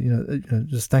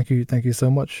just thank you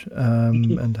so much,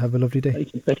 and have a lovely day.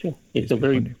 It's a pleasure.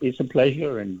 It's a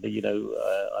pleasure, and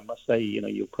I must say,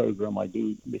 your program, I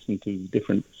do listen to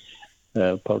different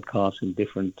podcasts and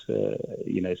different,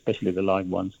 especially the live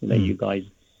ones. You guys,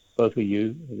 both of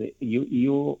you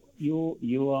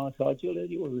are Sharjeel, and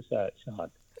you are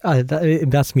Saad.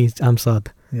 That's me. I'm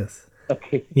Saad. Yes.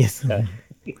 Okay. Yes.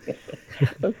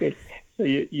 Okay. So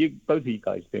you both of you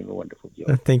guys doing a wonderful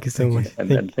job. Thank you so much.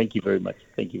 And thank you very much.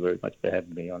 Thank you very much for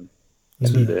having me on.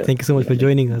 And, thank you so much for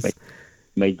joining us.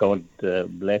 May God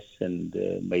bless, and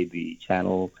may the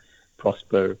channel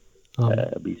prosper,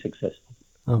 be successful.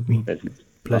 Amen.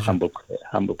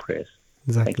 humble prayers.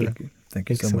 Exactly. Thank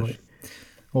you so much.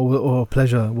 What a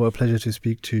pleasure to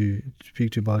speak to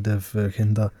Baldev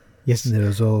Khinda. Yes, there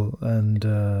as well, and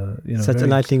such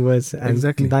enlightening words and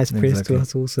nice praise to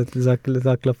us also.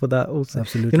 Jazakallah for that also.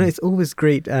 Absolutely. It's always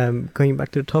great going back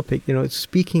to the topic.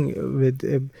 Speaking with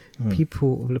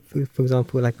people, for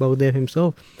example, like Baldev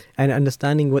himself, and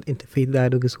understanding what interfaith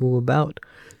dialogue is all about.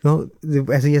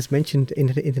 As he has mentioned,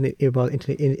 interfaith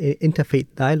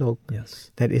dialogue.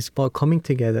 Yes, that is about coming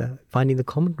together, finding the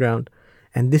common ground.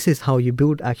 And this is how you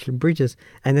build actual bridges.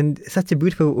 And then such a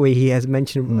beautiful way he has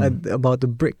mentioned about the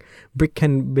brick. Brick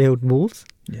can build walls.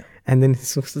 Yeah. And then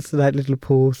so that little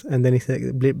pause. And then he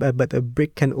said, but a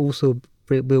brick can also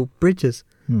build bridges.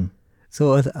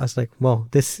 So I was like, wow,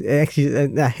 this actually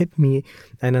that hit me.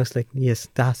 And I was like, yes,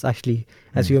 that's actually,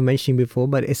 as you were mentioning before,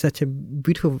 but it's such a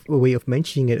beautiful way of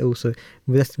mentioning it also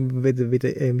with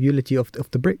the eulogy of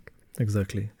the brick.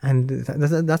 Exactly, and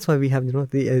that's why we have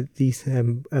these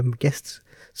guests,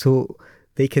 so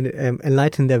they can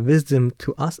enlighten their wisdom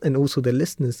to us and also the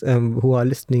listeners who are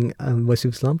listening Voice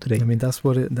of Islam today. I mean, that's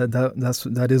what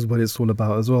that is what it's all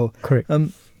about as well. Correct.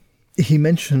 He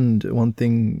mentioned one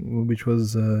thing which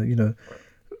was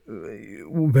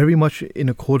very much in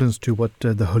accordance to what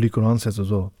the Holy Quran says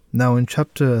as well. Now, in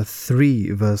chapter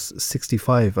 3, verse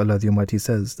 65, Allah the Almighty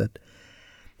says that,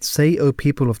 "Say, O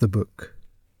people of the book,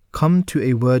 come to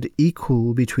a word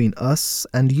equal between us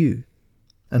and you."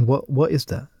 And what is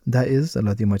that? That is,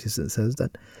 Allah the Almighty says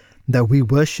that we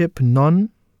worship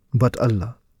none but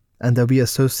Allah, and that we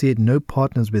associate no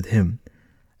partners with Him,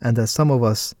 and that some of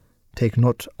us take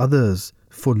not others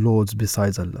for lords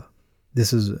besides Allah.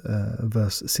 This is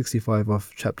verse 65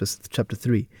 of chapter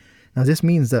 3. Now this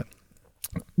means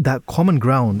that common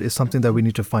ground is something that we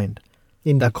need to find.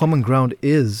 That common ground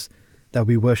is that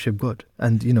we worship God.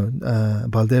 And,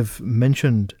 Baldev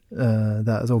mentioned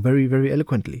that as well very, very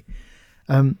eloquently.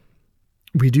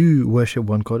 We do worship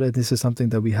one God, and this is something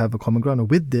that we have a common ground. And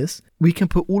with this, we can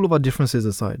put all of our differences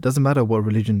aside. Doesn't matter what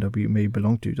religion that we may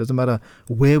belong to. Doesn't matter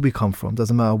where we come from.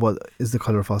 Doesn't matter what is the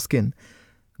color of our skin.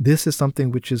 This is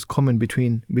something which is common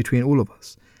between all of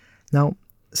us. Now,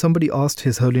 somebody asked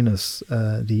His Holiness,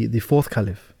 the fourth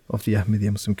Caliph of the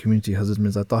Ahmadiyya Muslim community, Hazrat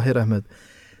Mirza Tahir Ahmed,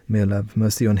 may Allah have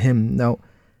mercy on him. Now,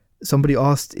 somebody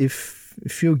asked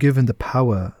if you're given the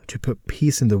power to put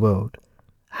peace in the world,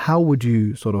 how would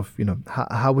you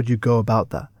how would you go about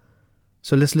that?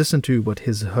 So let's listen to what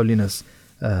His Holiness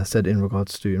said in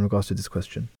regards to this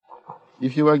question.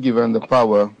 If you were given the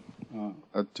power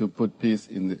to put peace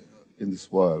in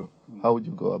this world, how would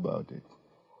you go about it?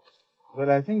 Well,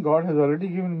 I think God has already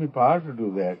given me power to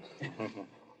do that,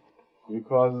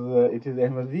 because it is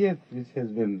Ahmadiyyat which has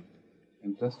been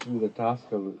entrusted with the task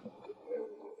of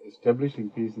establishing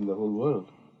peace in the whole world.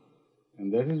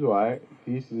 And that is why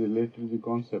peace is related to the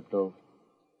concept of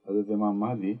Hazrat Imam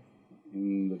Mahdi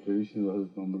in the tradition of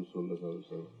Hazrat Muhammad Sallallahu Alaihi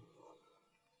Wasallam.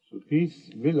 So peace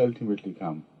will ultimately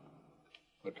come.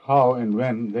 But how and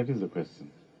when, that is the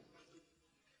question.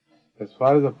 As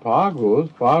far as the power goes,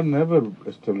 power never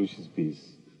establishes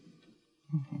peace.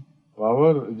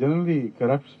 Power generally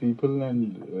corrupts people,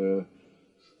 and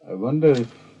I wonder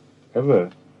if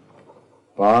ever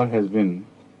power has been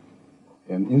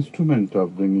an instrument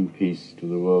of bringing peace to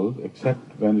the world,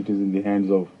 except when it is in the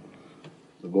hands of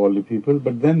the worldly people.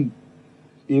 But then,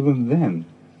 even then,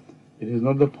 it is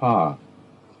not the power.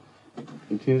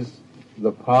 It is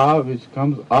the power which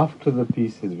comes after the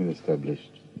peace has been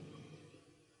established.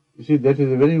 You see, that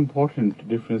is a very important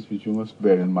difference which you must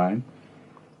bear in mind.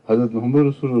 Hazrat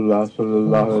Muhammad Rasulullah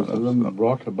Sallallahu Alaihi Wasallam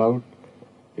brought about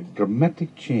a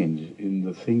dramatic change in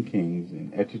the thinkings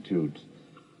and attitudes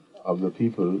of the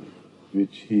people,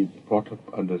 which he brought up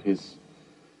under his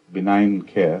benign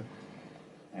care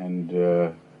and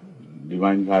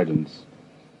divine guidance.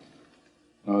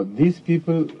 Now, these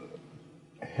people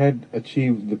had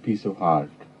achieved the peace of heart,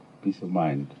 peace of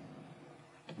mind.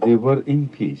 They were in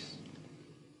peace.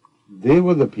 They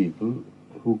were the people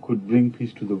who could bring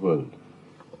peace to the world.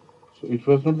 So it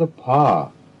was not the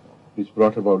power which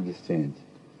brought about this change.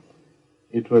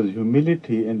 It was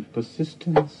humility and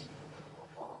persistence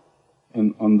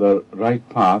and on the right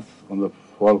path, on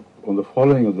the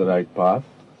following of the right path,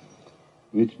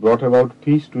 which brought about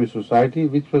peace to a society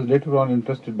which was later on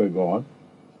entrusted by God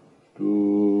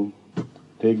to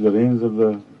take the reins of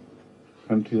the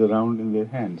countries around in their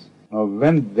hands. Now,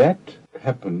 when that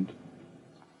happened,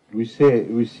 we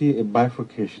see a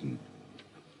bifurcation,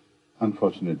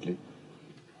 unfortunately.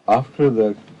 After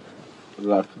the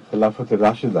Khilafat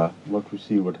Rashida,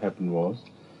 what happened was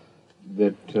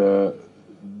that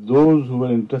those who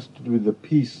were entrusted with the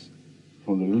peace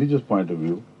from the religious point of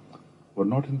view were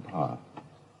not in power.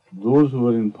 Those who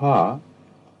were in power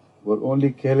were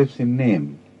only caliphs in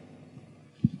name.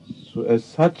 So as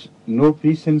such, no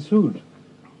peace ensued.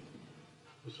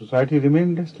 Society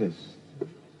remained restless.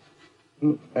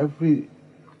 Every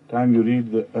time you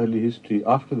read the early history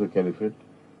after the caliphate,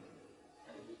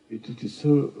 it is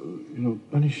so,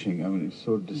 punishing. I mean, it's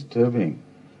so disturbing.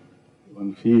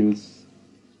 One feels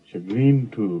chagrin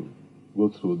to go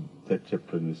through that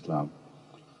chapter in Islam.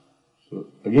 So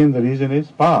again, the reason is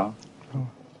power,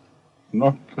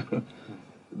 not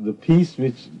the peace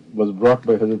which was brought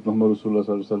by Hazrat Muhammad Rasulullah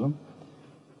Sallallahu Alaihi Wasallam,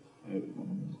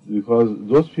 because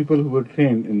those people who were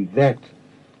trained in that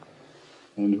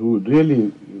and who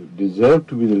really deserved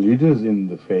to be the leaders in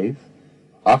the faith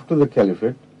after the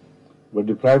caliphate were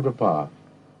deprived of power.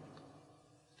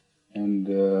 And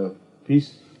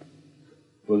peace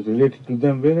was related to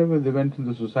them wherever they went in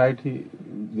the society.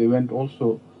 They went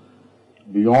also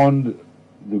beyond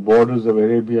the borders of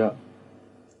Arabia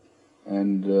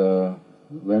and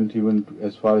went even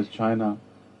as far as China.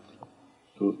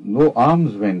 So no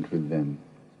arms went with them.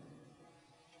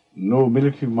 No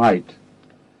military might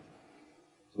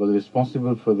was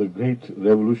responsible for the great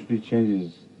revolutionary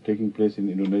changes taking place in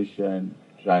Indonesia and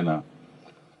China.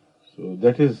 So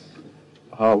that is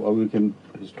how we can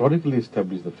historically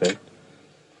establish the fact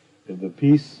that the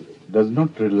peace does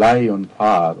not rely on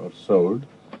power or sword.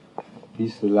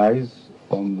 Peace relies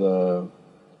on the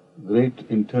great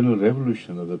internal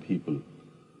revolution of the people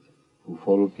who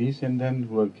follow peace and then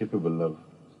who are capable of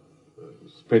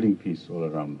spreading peace all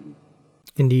around them.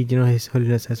 Indeed, His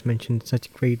Holiness has mentioned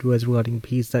such great words regarding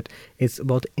peace, that it's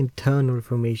about internal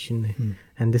reformation,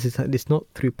 and it's not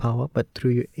through power but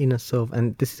through your inner self,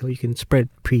 and this is how you can spread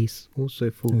peace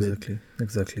also forward.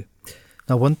 Exactly.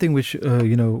 Now, one thing which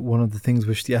one of the things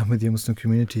which the Ahmadiyya Muslim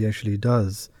community actually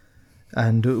does,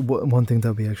 and one thing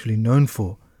that we're actually known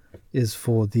for, is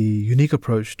for the unique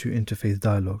approach to interfaith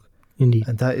dialogue. Indeed.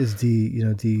 And that is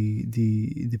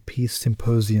the peace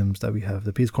symposiums that we have,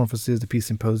 the peace conferences, the peace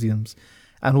symposiums,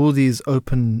 and all these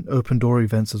open door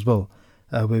events as well,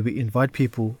 where we invite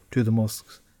people to the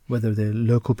mosques, whether they're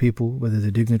local people, whether they're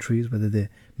dignitaries, whether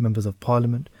they're members of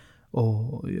parliament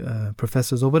or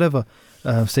professors or whatever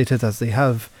status as they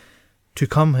have, to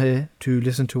come here, to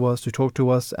listen to us, to talk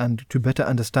to us, and to better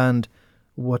understand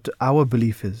what our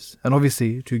belief is, and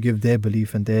obviously to give their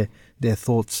belief and their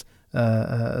thoughts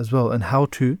as well, and how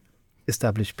to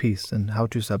establish peace and how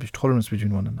to establish tolerance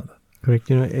between one another. Correct.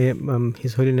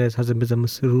 His Holiness Hazrat Mirza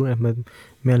Masroor Ahmed,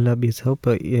 may Allah be his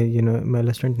helper, may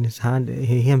Allah strengthen his hand.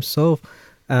 He himself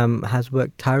has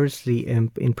worked tirelessly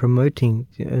in promoting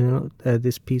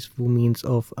this peaceful means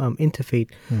of interfaith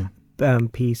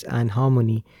peace and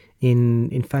harmony.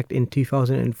 In fact, in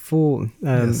 2004,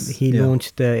 he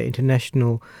launched the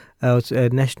International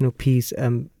National Peace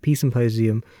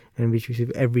Symposium, and which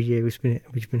every year which been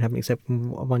happening except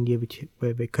one year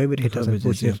where COVID hit us,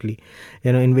 unfortunately.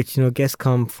 In which guests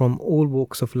come from all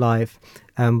walks of life,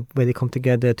 where they come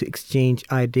together to exchange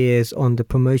ideas on the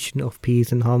promotion of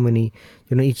peace and harmony.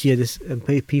 Each year this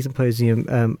peace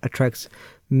symposium attracts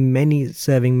many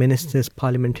serving ministers,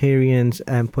 parliamentarians,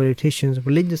 politicians,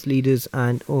 religious leaders,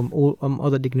 and all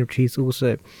other dignitaries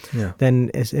also. Yeah.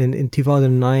 Then in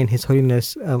 2009, His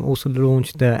Holiness also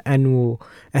launched the annual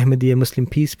Ahmadiyya Muslim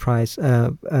Peace Prize,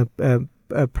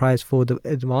 prize for the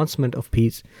advancement of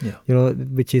peace,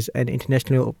 which is an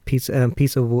international peace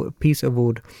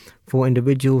award for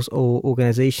individuals or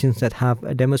organizations that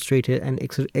have demonstrated an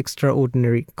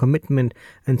extraordinary commitment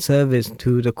and service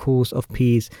to the cause of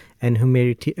peace and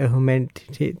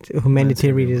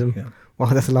humanitarianism. Yeah. Wow,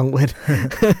 that's a long word.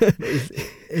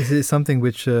 Is it something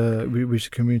which the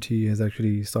community has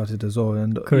actually started as well?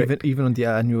 And even on the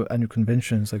annual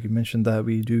conventions, like you mentioned, that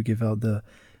we do give out do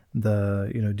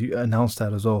announce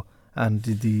that as well. And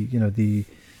the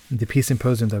peace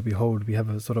symposium that we hold, we have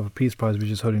a sort of a peace prize which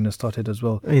His Holiness started as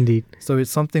well. Indeed. So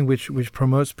it's something which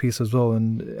promotes peace as well,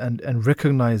 and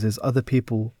recognizes other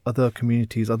people, other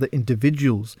communities, other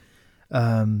individuals,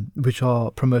 which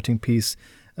are promoting peace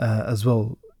as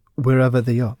well, wherever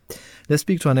they are. Let's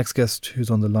speak to our next guest, who's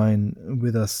on the line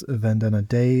with us, Vandana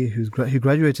Dey, who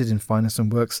graduated in finance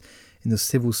and works in the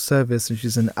civil service, and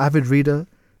she's an avid reader,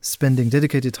 spending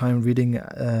dedicated time reading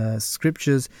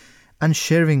scriptures and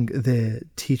sharing their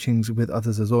teachings with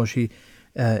others as well. She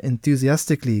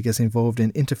enthusiastically gets involved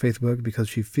in interfaith work because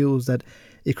she feels that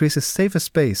it creates a safer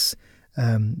space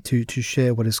to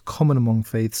share what is common among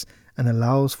faiths and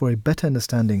allows for a better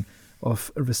understanding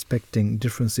of respecting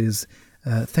differences.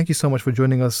 Thank you so much for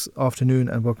joining us afternoon,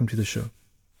 and welcome to the show.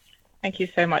 Thank you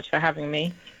so much for having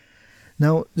me.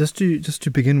 Now, just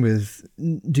to begin with,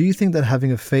 do you think that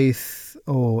having a faith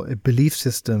or a belief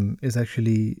system is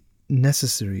actually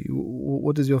necessary.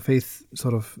 What does your faith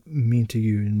sort of mean to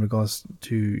you in regards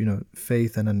to,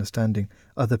 faith and understanding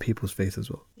other people's faith as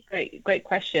well? Great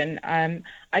question.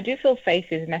 I do feel faith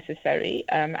is necessary,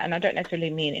 and I don't necessarily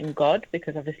mean in God,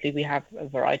 because obviously we have a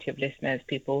variety of listeners,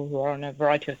 people who are on a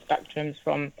variety of spectrums,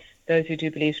 from those who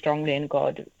do believe strongly in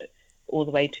God all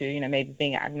the way to, maybe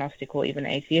being agnostic or even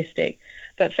atheistic.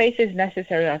 But faith is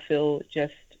necessary, I feel,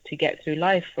 just to get through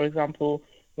life. For example,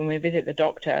 when we visit the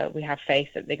doctor, we have faith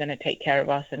that they're going to take care of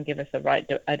us and give us the right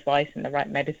advice and the right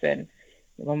medicine.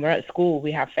 When we're at school,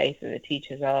 we have faith that the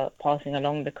teachers are passing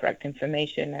along the correct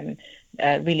information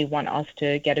and really want us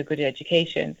to get a good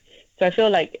education. So I feel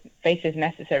like faith is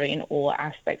necessary in all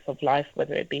aspects of life,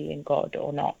 whether it be in God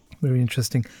or not. Very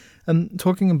interesting.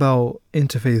 Talking about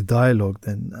interfaith dialogue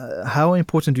then, how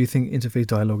important do you think interfaith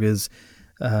dialogue is?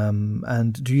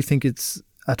 And do you think it's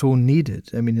at all needed?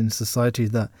 I mean, in a society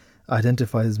that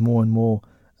identifies more and more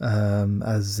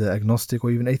as agnostic or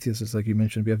even atheists, like you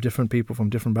mentioned, we have different people from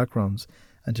different backgrounds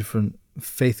and different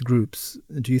faith groups.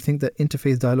 Do you think that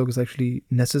interfaith dialogue is actually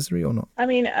necessary or not? I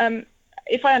mean,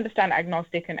 if I understand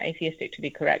agnostic and atheistic to be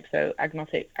correct, so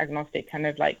agnostic kind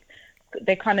of like,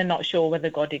 they're kind of not sure whether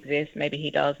God exists. Maybe he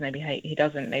does, maybe he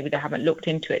doesn't. Maybe they haven't looked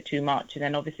into it too much. And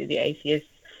then obviously the atheists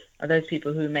are those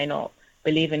people who may not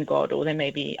believe in God, or they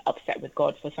may be upset with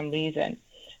God for some reason.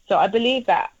 So I believe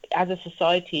that as a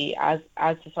society, as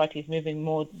society is moving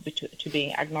more to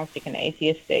being agnostic and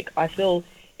atheistic, I feel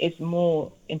it's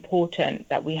more important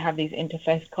that we have these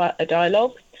interfaith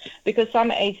dialogues, because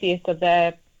some atheists are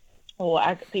there, or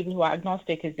people who are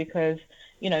agnostic, is because,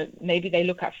 maybe they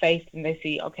look at faith and they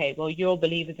see, okay, well, you're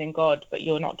believers in God, but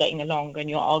you're not getting along and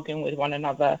you're arguing with one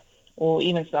another. Or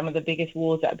even some of the biggest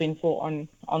wars that have been fought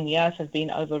on the earth have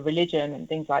been over religion and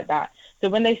things like that. So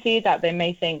when they see that, they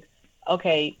may think,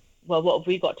 okay, well, what have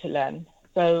we got to learn?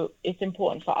 So it's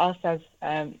important for us as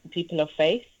people of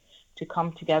faith to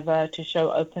come together, to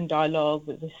show open dialogue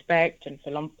with respect and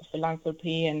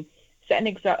philanthropy, and set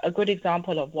a good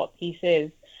example of what peace is.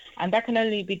 And that can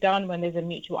only be done when there's a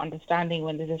mutual understanding,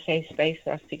 when there's a safe space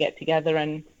for us to get together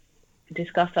and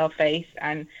discuss our faith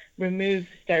and remove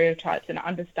stereotypes and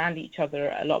understand each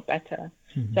other a lot better.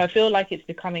 Mm-hmm. So I feel like it's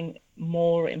becoming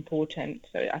more important.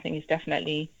 So I think it's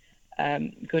definitely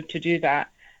good to do that.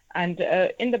 And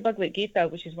in the Bhagavad Gita,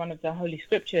 which is one of the holy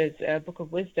scriptures, book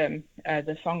of wisdom,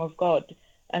 the song of God,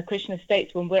 Krishna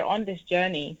states, when we're on this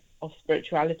journey of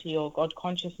spirituality or God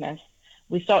consciousness,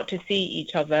 we start to see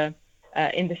each other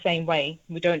in the same way.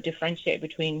 We don't differentiate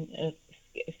between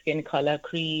skin color,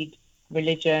 creed,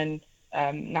 religion,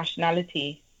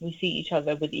 nationality. We see each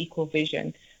other with equal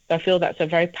vision. So I feel that's a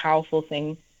very powerful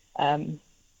thing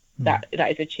that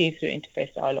is achieved through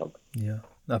interfaith dialogue. Yeah,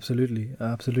 absolutely.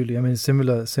 I mean,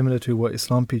 similar to what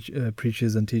Islam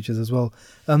preaches and teaches as well.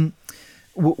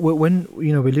 When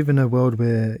we live in a world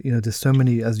where there's so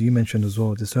many, as you mentioned as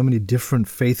well, there's so many different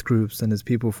faith groups, and there's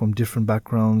people from different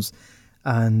backgrounds,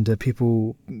 and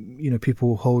people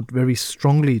hold very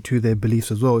strongly to their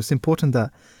beliefs as well. It's important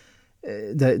that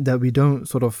we don't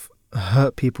sort of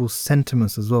hurt people's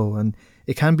sentiments as well, and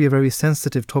it can be a very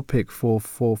sensitive topic for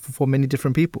many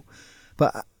different people.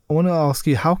 But I want to ask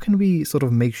you, how can we sort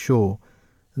of make sure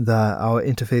that our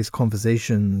interfaith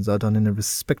conversations are done in a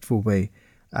respectful way,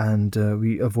 and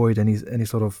we avoid any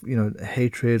sort of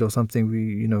hatred or something?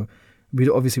 We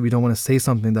obviously don't want to say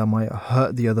something that might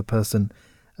hurt the other person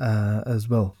as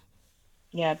well.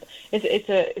 Yeah,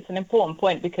 it's an important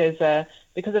point, because of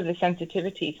the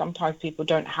sensitivity, sometimes people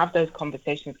don't have those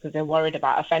conversations because they're worried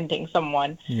about offending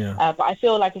someone. Yeah. But I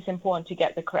feel like it's important to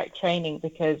get the correct training,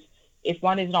 because if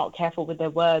one is not careful with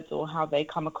their words or how they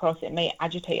come across, it may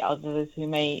agitate others who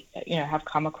may have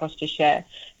come across to share.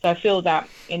 So I feel that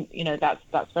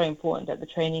that's very important, that the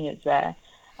training is there.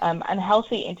 And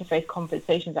healthy interfaith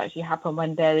conversations actually happen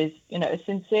when there is a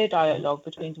sincere dialogue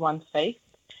between one's faith.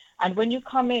 And when you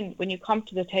come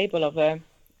to the table of a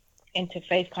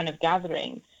interfaith kind of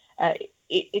gathering,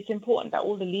 it's important that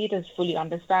all the leaders fully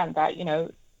understand that,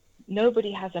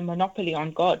 nobody has a monopoly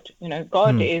on God.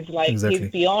 God is like, exactly.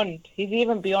 He's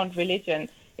even beyond religion.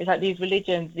 It's like these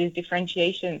religions, these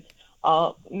differentiations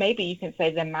are, maybe you can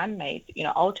say they're man-made.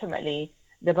 Ultimately,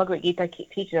 the Bhagavad Gita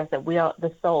teaches us that we are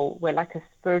the soul. We're like a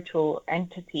spiritual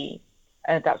entity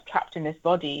that's trapped in this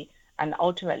body, and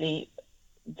ultimately,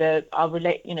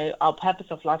 our purpose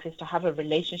of life is to have a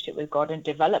relationship with God and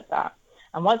develop that.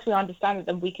 And once we understand it,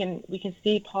 then we can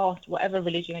see past whatever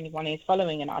religion anyone is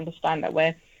following, and understand that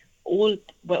we're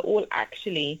all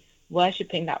actually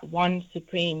worshipping that one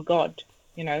supreme God.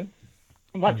 And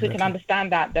once we can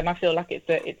understand that, then I feel like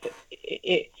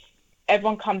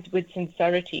everyone comes with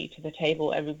sincerity to the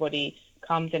table. Everybody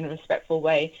comes in a respectful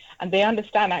way, and they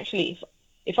understand actually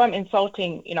if I'm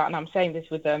insulting, and I'm saying this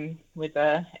with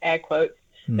air quotes,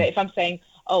 that if I'm saying,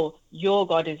 oh, your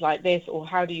God is like this, or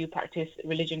how do you practice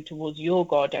religion towards your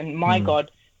God and my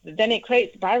God, then it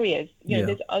creates barriers.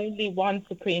 There's only one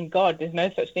supreme God. There's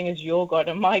no such thing as your God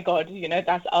and my God.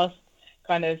 That's us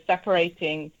kind of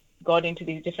separating God into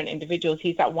these different individuals.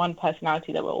 He's that one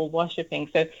personality that we're all worshipping.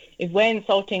 So if we're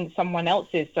insulting someone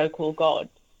else's so-called God,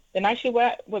 then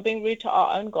actually we're being rude to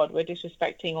our own God. We're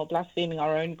disrespecting or blaspheming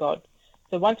our own God.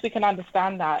 So once we can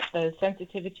understand that, the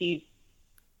sensitivities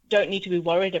don't need to be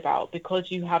worried about,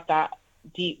 because you have that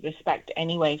deep respect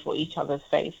anyway for each other's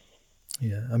faith.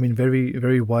 Yeah, I mean, very,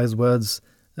 very wise words,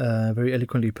 very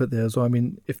eloquently put there as well. I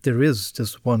mean, if there is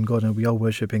just one God and we are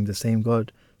worshipping the same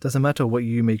God, doesn't matter what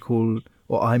you may call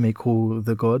or I may call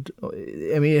the God.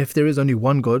 I mean, if there is only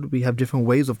one God, we have different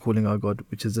ways of calling our God,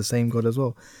 which is the same God as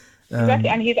well. Exactly,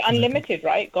 and he's unlimited,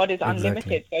 right? God is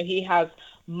unlimited, so he has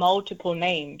multiple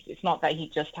names. It's not that he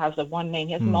just has the one name.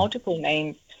 He has multiple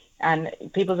names, and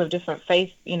people of different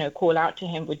faiths, call out to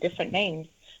him with different names.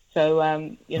 So,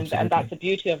 and that's the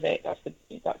beauty of it. That's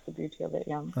the beauty of it.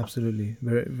 Yeah. Absolutely,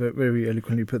 very, very, very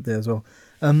eloquently put there as well.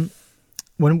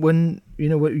 When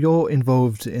you're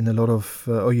involved in a lot of,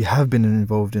 or you have been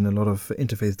involved in a lot of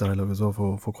interfaith dialogue as well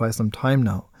for quite some time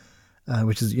now,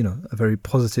 which is a very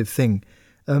positive thing.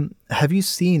 Have you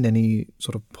seen any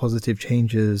sort of positive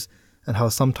changes, and how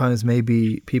sometimes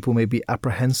maybe people may be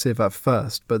apprehensive at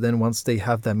first, but then once they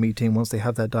have that meeting, once they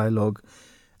have that dialogue,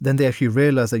 then they actually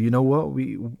realize that,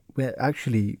 we're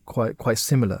actually quite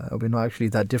similar. We're not actually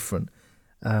that different.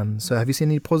 So have you seen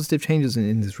any positive changes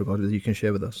in this regard that you can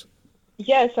share with us?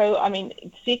 Yeah, so I mean,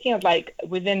 speaking of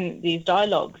within these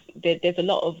dialogues, there's a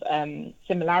lot of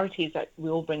similarities that we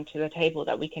all bring to the table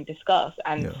that we can discuss,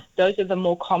 and those are the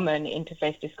more common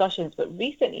interfaith discussions. But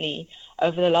recently,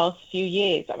 over the last few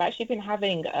years, I've actually been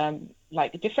having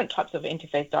different types of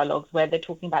interfaith dialogues where they're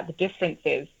talking about the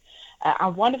differences,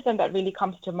 and one of them that really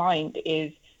comes to mind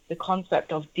is the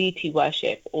concept of deity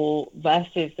worship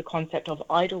versus the concept of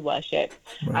idol worship.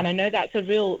 Right. And I know that's a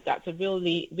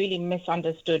really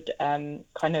misunderstood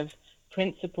kind of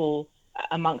principle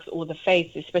amongst all the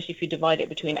faiths, especially if you divide it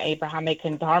between Abrahamic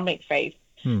and Dharmic faith.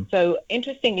 So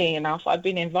interestingly enough, I've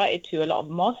been invited to a lot of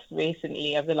mosques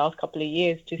recently over the last couple of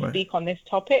years to speak on this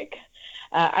topic.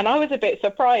 And I was a bit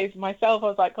surprised myself. I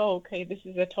was like, oh, okay, this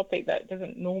is a topic that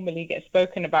doesn't normally get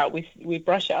spoken about. We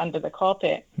brush it under the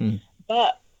carpet.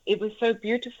 But it was so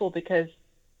beautiful because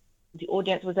the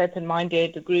audience was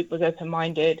open-minded, the group was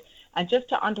open-minded, and just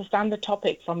to understand the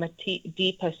topic from a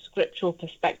deeper scriptural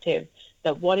perspective,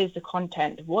 that what is the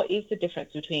content, what is the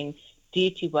difference between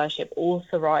deity worship,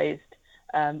 authorized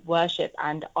worship,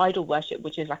 and idol worship,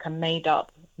 which is like a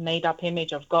made-up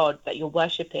image of God that you're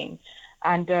worshipping.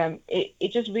 And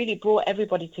it just really brought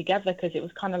everybody together, because it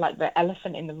was kind of like the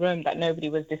elephant in the room that nobody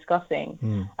was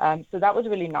discussing. So that was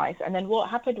really nice. And then what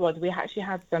happened was we actually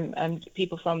had some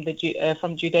people from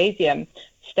Judaism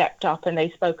stepped up, and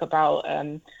they spoke about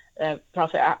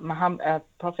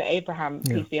Prophet Abraham,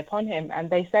 peace be upon him. And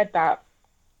they said that,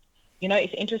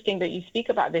 it's interesting that you speak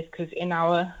about this, because in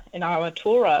our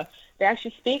Torah, they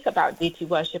actually speak about deity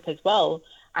worship as well,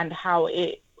 and how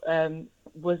it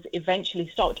was eventually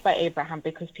stopped by Abraham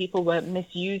because people were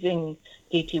misusing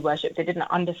deity worship. They didn't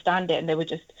understand it, and they were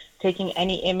just taking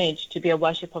any image to be a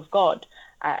worship of God.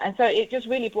 And so it just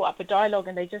really brought up a dialogue,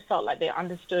 and they just felt like they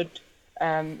understood,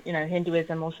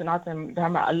 Hinduism or Sanatana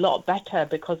Dharma a lot better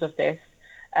because of this,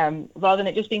 rather than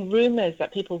it just being rumors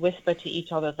that people whisper to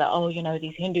each other that,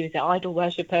 these Hindus, they're idol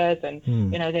worshippers, and,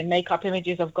 they make up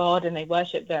images of God and they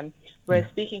worship them. Whereas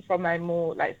speaking from a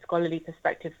more scholarly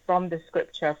perspective from the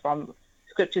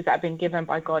scriptures that have been given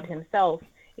by God himself,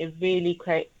 it really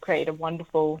created a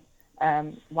wonderful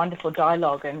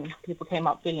dialogue, and people came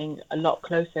up feeling a lot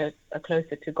closer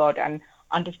to God and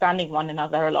understanding one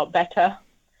another a lot better.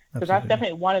 Absolutely. So that's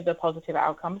definitely one of the positive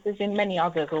outcomes. There's been many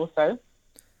others also.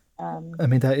 I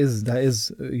mean, that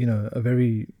is a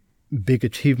very big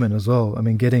achievement as well. I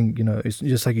mean, getting, it's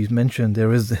just like you mentioned,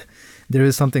 there is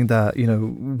something that,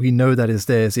 we know that is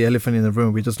there. It's the elephant in the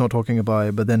room. We're just not talking about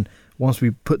it. But then once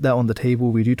we put that on the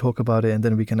table, we do talk about it, and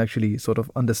then we can actually sort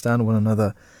of understand one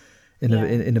another in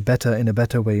a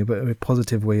better way, but a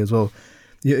positive way as well.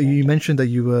 You mentioned that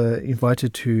you were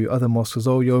invited to other mosques as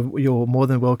well. You're more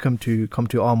than welcome to come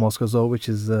to our mosque as well, which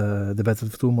is the Beth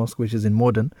al-Futuh Mosque, which is in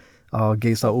Morden. Our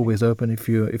gates are always open. If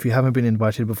you haven't been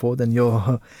invited before, then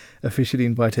you're officially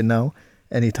invited now,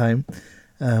 anytime.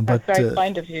 That's very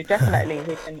kind of you. Definitely,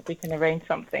 we can arrange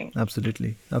something.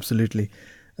 Absolutely.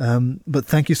 But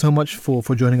thank you so much for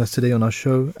joining us today on our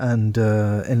show and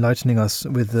enlightening us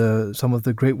with some of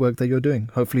the great work that you're doing.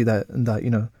 Hopefully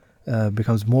that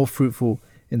becomes more fruitful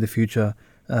in the future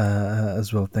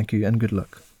as well. Thank you and good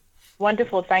luck.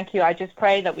 Wonderful, thank you. I just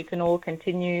pray that we can all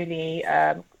continually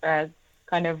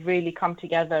kind of really come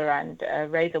together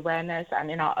and raise awareness,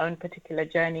 and in our own particular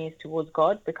journeys towards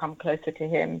God, become closer to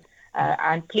Him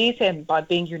and please Him by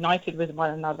being united with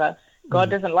one another.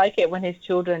 God doesn't like it when His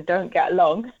children don't get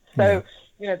along. So,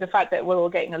 the fact that we're all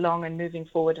getting along and moving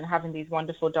forward and having these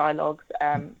wonderful dialogues.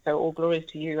 So all glories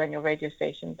to you and your radio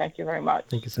station. Thank you very much.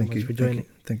 Thank you so much for joining.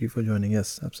 Thank you for joining.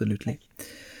 Yes, absolutely.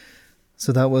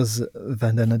 So that was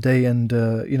Vandana Dey, and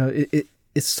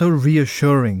it's so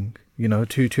reassuring,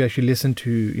 to actually listen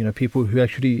to people who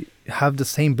actually have the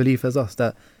same belief as us,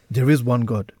 that there is one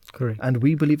God. Correct. And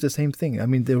we believe the same thing. I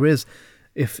mean, there is.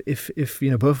 If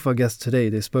both of our guests today,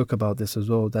 they spoke about this as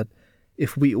well, that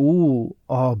if we all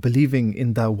are believing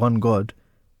in that one God,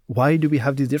 why do we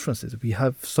have these differences? We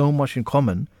have so much in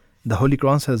common. The Holy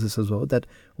Quran says this as well, that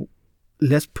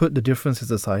let's put the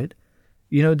differences aside.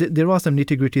 There are some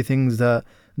nitty-gritty things, that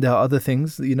there are other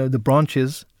things, the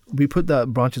branches, we put the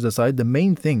branches aside. The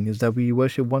main thing is that we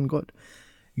worship one God.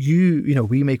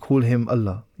 We may call Him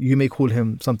Allah, you may call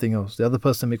Him something else, the other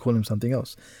person may call Him something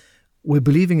else. We're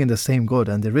believing in the same God,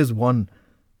 and there is one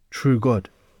true God.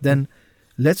 Then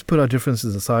let's put our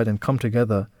differences aside and come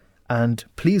together and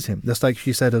please Him. Just like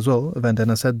she said as well,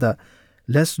 Vandana said that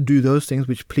let's do those things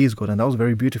which please God, and that was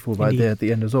very beautiful right there at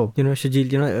the end as well.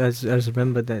 Sharjeel, I just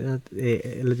remember that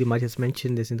Allah might has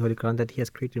mentioned this in the Holy Quran, that He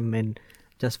has created men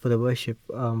just for the worship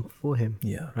for Him.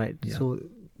 Yeah. Right. Yeah. So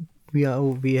we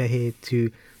are here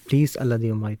to please Allah the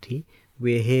Almighty.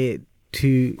 We are here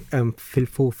to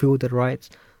fulfill the rights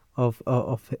of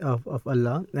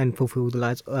Allah and fulfill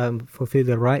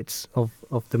the rights of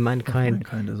the mankind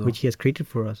well, which He has created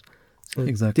for us. So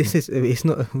exactly. It's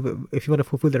not, if you want to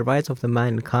fulfill the rights of the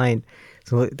mankind,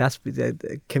 so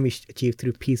that can be achieved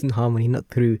through peace and harmony, not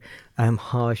through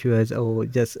harsh words or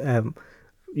just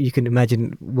you can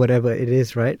imagine whatever it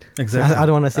is, right? Exactly. I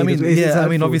don't want to say.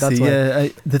 Obviously,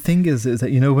 the thing is that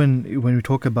when we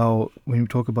talk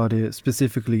about it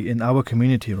specifically in our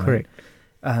community, right? Correct.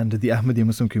 And the Ahmadi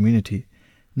Muslim community.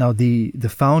 Now, the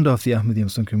founder of the Ahmadi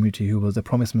Muslim community, who was the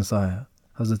promised Messiah,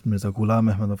 Hazrat Mirza Ghulam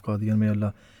Ahmad of Qadian, may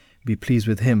Allah be pleased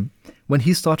with him. When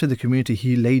he started the community,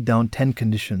 he laid down 10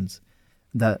 conditions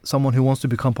that someone who wants to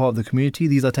become part of the community,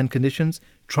 these are 10 conditions.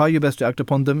 Try your best to act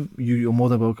upon them. You're more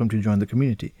than welcome to join the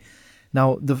community.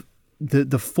 Now, the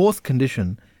fourth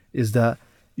condition is that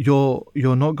you're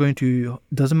not going to.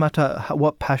 Doesn't matter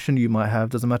what passion you might have.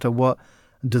 Doesn't matter what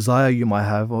desire you might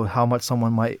have or how much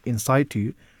someone might incite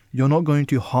you, you're not going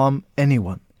to harm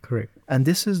anyone. Correct. And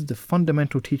this is the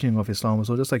fundamental teaching of Islam.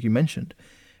 So just like you mentioned,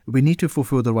 we need to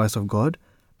fulfill the rights of God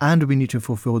and we need to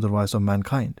fulfill the rights of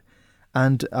mankind.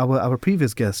 And our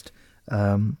previous guest,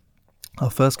 our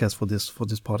first guest for this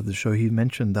part of the show, he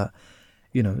mentioned that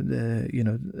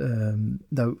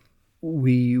that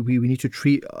we need to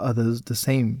treat others the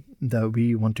same that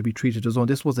we want to be treated as well.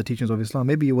 This was the teachings of Islam.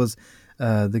 Maybe it was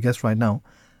the guest right now,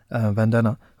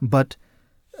 Vandana, but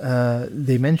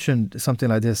they mentioned something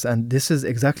like this, and this is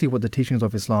exactly what the teachings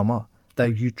of Islam are,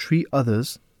 that you treat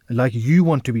others like you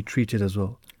want to be treated as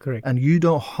well. Correct. And you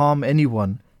don't harm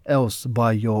anyone else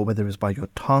by whether it's by your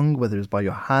tongue, whether it's by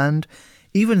your hand,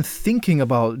 even thinking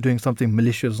about doing something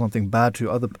malicious or something bad to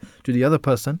the other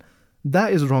person,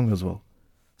 that is wrong as well.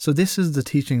 So this is the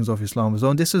teachings of Islam as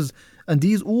well.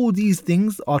 And all these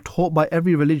things are taught by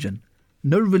every religion.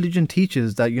 No religion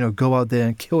teaches that, go out there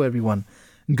and kill everyone,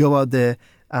 go out there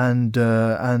and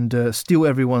steal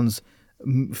everyone's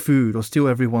food or steal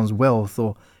everyone's wealth,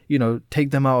 or take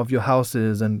them out of your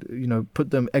houses and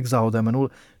exile them and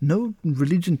all. No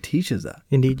religion teaches that.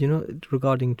 Indeed,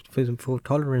 regarding for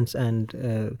tolerance and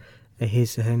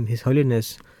His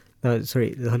Holiness,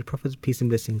 the Holy Prophet's peace and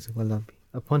blessings of Allah be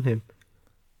upon him.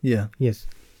 Yeah. Yes.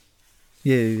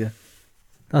 Yeah.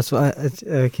 That's why.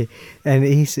 Okay, and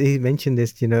he mentioned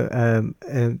this.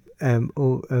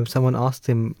 Someone asked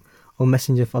him, "O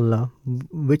Messenger of Allah,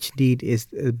 which deed is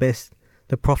the best?"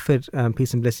 The Prophet,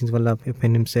 peace and blessings of Allah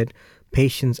upon him, said,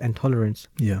 "Patience and tolerance."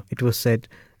 Yeah. It was said,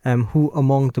 "Who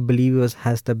among the believers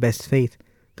has the best faith?"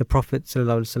 The Prophet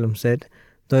ﷺ said,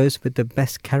 "Those with the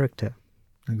best character."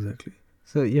 Exactly.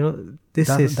 So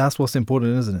that's what's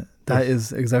important, isn't it? That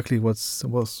is exactly what's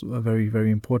very,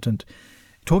 very important.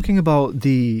 Talking about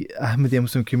the Ahmadiyya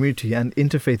Muslim community and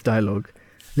interfaith dialogue,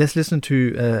 let's listen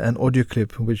to an audio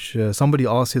clip which somebody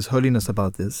asked His Holiness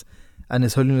about this, and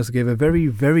His Holiness gave a very,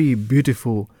 very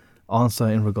beautiful answer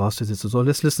in regards to this as well.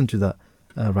 Let's listen to that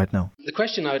right now. The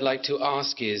question I would like to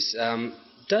ask is,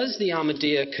 does the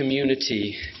Ahmadiyya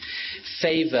community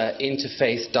favor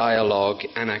interfaith dialogue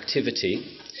and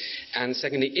activity? And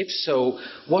secondly, if so,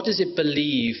 what does it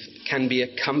believe can be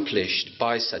accomplished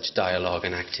by such dialogue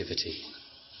and activity?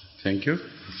 Thank you.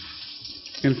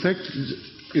 In fact,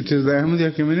 it is the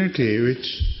Ahmadiyya community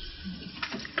which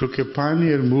took a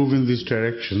pioneer move in this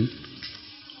direction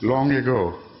long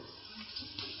ago.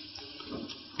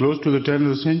 Close to the turn of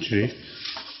the century,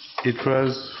 it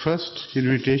was first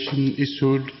invitation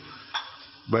issued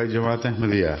by Jamaat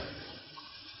Ahmadiyya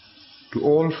to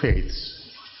all faiths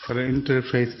for an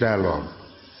interfaith dialogue.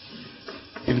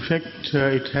 In fact,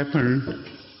 it happened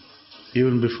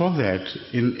even before that.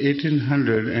 In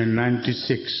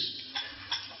 1896,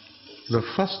 the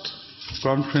first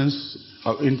conference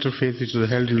of interfaith which was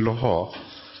held in Lahore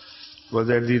was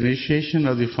at the initiation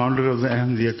of the founder of the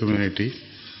Ahmadiyya community,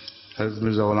 Hazrat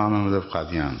Mirza Ghulam Ahmad of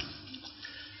Qadian.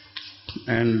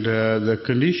 And the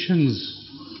conditions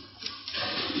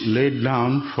laid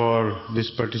down for this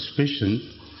participation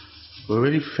were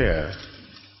very fair,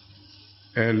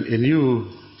 and a new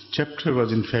chapter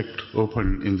was in fact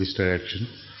opened in this direction.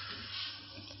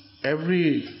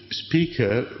 Every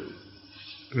speaker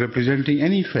representing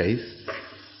any faith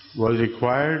was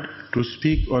required to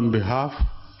speak on behalf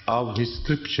of his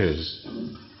scriptures,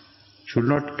 should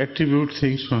not attribute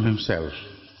things from himself,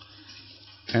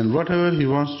 and whatever he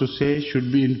wants to say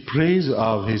should be in praise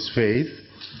of his faith,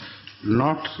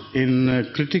 not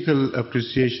in critical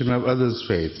appreciation of others'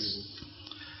 faiths.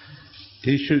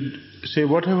 He should say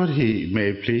whatever he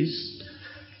may please,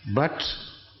 but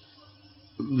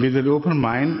with an open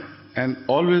mind and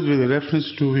always with a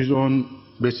reference to his own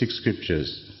basic scriptures,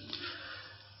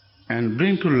 and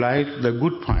bring to light the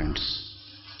good points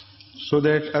so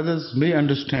that others may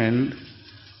understand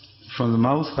from the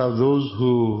mouth of those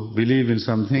who believe in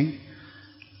something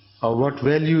or what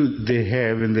value they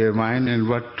have in their mind and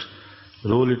what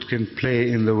role it can play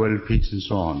in the world peace and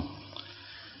so on.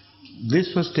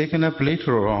 This was taken up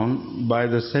later on by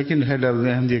the second head of the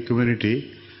Ahmadiyya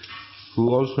community,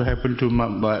 who also happened to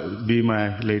be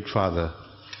my late father.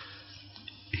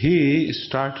 He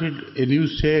started a new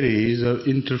series of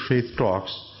interfaith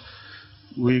talks.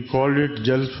 We called it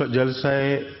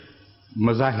Jalsa-e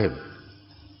Mazahib.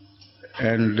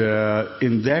 And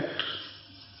in that,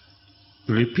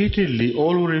 repeatedly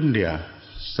all over India,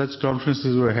 such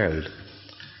conferences were held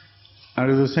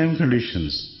under the same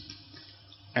conditions.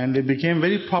 And they became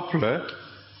very popular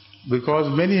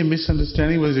because many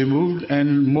misunderstanding was removed,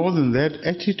 and more than that,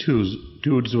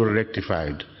 attitudes were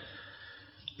rectified.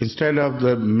 Instead of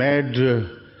the mad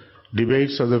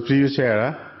debates of the previous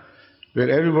era, where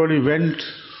everybody went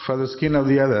for the skin of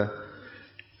the other,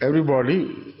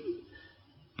 everybody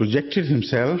projected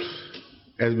himself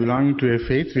as belonging to a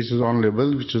faith which was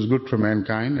honorable, which was good for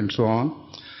mankind, and so on.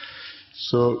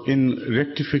 So in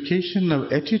rectification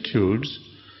of attitudes,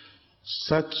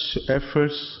 such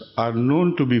efforts are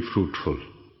known to be fruitful.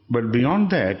 But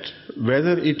beyond that,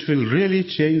 whether it will really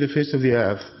change the face of the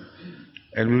earth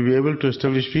and will be able to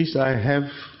establish peace, I have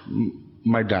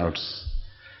my doubts.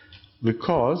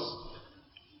 Because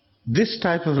this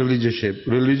type of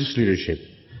religious leadership,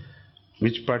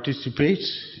 which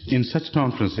participates in such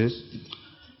conferences,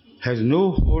 has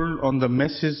no hold on the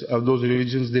masses of those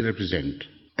religions they represent.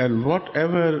 And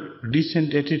whatever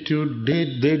decent attitude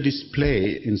they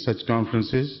display in such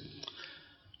conferences,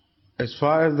 as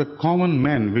far as the common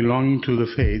men belonging to the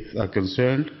faith are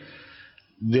concerned,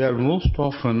 they are most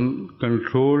often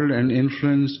controlled and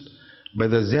influenced by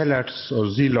the zealots or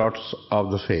zealots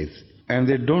of the faith. And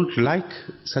they don't like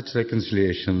such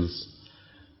reconciliations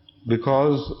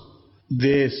because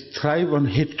they thrive on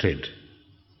hatred,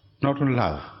 not on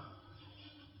love.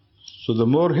 So the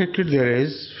more hatred there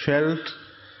is felt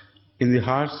in the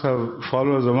hearts of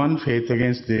followers of one faith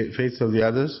against the faiths of the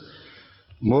others,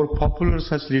 more popular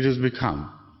such leaders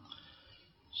become.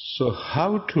 So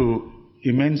how to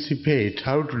emancipate,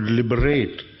 how to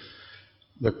liberate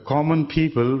the common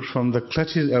people from the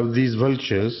clutches of these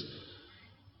vultures?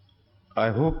 I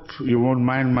hope you won't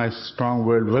mind my strong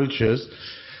word vultures,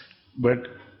 but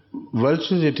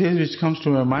vultures it is which comes to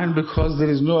my mind because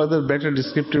there is no other better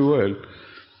descriptive word.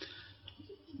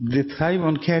 They thrive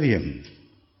on carrion,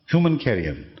 human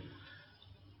carrion.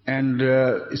 And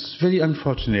it's very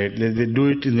unfortunate that they do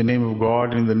it in the name of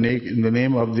God, in the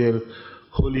name of their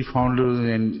holy founders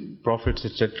and prophets,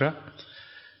 etc.,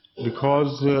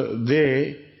 because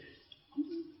they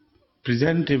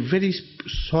present a very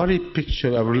sorry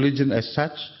picture of religion as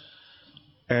such,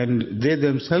 and they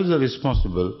themselves are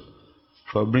responsible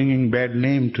for bringing bad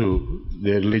name to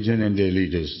their religion and their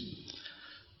leaders.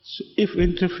 So if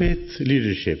interfaith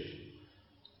leadership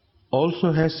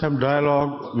also has some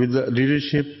dialogue with the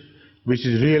leadership which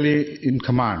is really in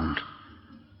command,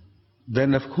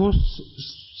 then of course,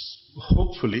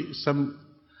 hopefully, some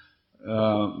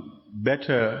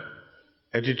better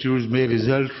attitudes may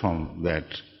result from that,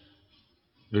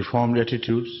 reformed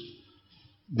attitudes.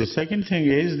 The second thing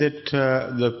is that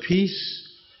the peace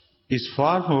is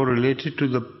far more related to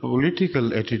the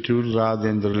political attitudes rather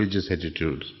than the religious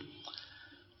attitudes.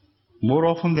 More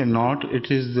often than not, it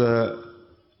is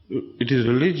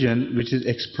religion which is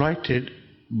exploited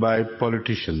by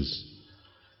politicians.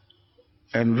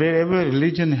 And wherever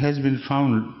religion has been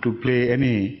found to play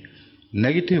any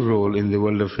negative role in the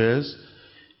world affairs,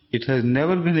 it has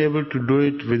never been able to do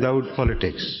it without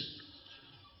politics.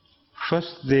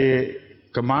 First, they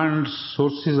command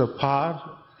sources of power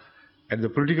at the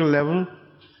political level,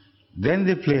 then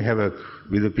they play havoc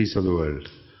with the peace of the world.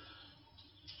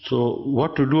 So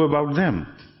what to do about them?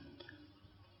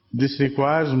 This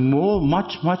requires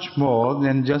much more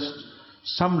than just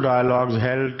some dialogues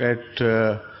held at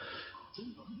the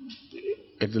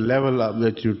level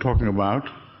that you're talking about,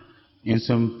 in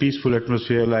some peaceful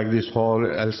atmosphere like this hall,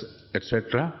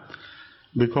 etc.,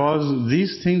 because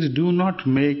these things do not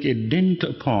make a dent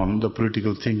upon the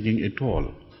political thinking at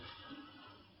all.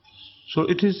 So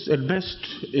it is at best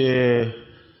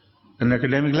an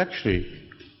academic luxury.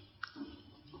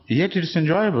 Yet it is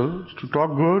enjoyable to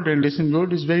talk good and listen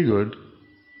good is very good.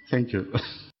 Thank you.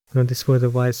 These were the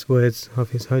wise words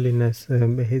of His Holiness,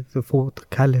 the fourth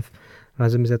Caliph,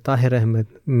 Mirza Tahir Ahmed.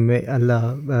 May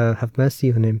Allah have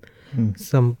mercy on him.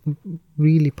 Some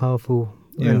really powerful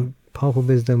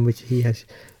wisdom which he has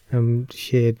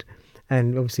shared.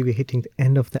 And obviously we're hitting the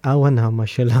end of the hour now,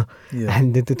 mashallah. Yeah.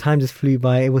 And the time just flew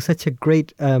by. It was such a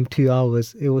great 2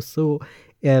 hours. It was so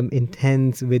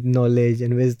intense with knowledge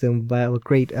and wisdom by our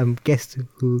great guests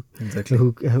who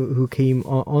came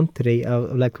on today. I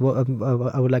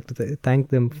would like to thank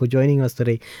them for joining us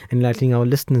today and letting our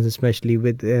listeners, especially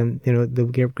with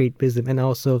the great wisdom and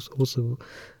ourselves also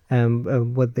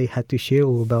what they had to share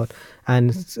all about.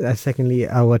 And secondly,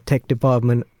 our tech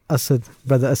department,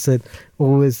 Brother Asad,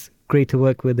 always great to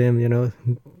work with him.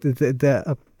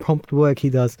 The prompt work he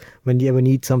does when you ever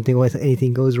need something or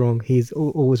anything goes wrong, he's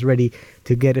always ready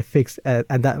to get it fixed at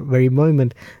that very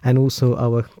moment. And also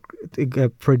our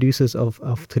producers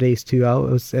of today's 2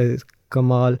 hours,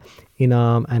 Cemal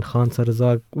Inam and Khansa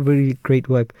Razzaq, very great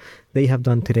work they have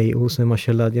done today also,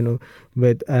 mashallah,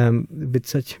 with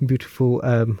such beautiful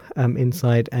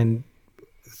insight and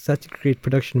such great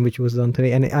production which was done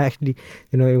today. And I actually,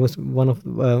 it was one of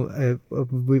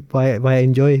why I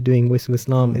enjoy doing Voice of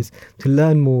Islam is to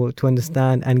learn more, to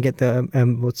understand and get the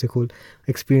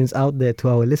experience out there to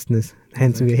our listeners.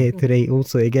 Hence we're here today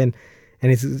also again,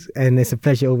 and it's a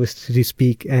pleasure always to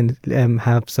speak and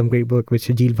have some great work with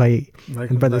Sharjeel Bhai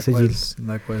and Brother Sharjeel.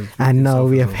 Likewise. And now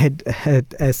we have had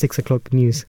 6 o'clock news.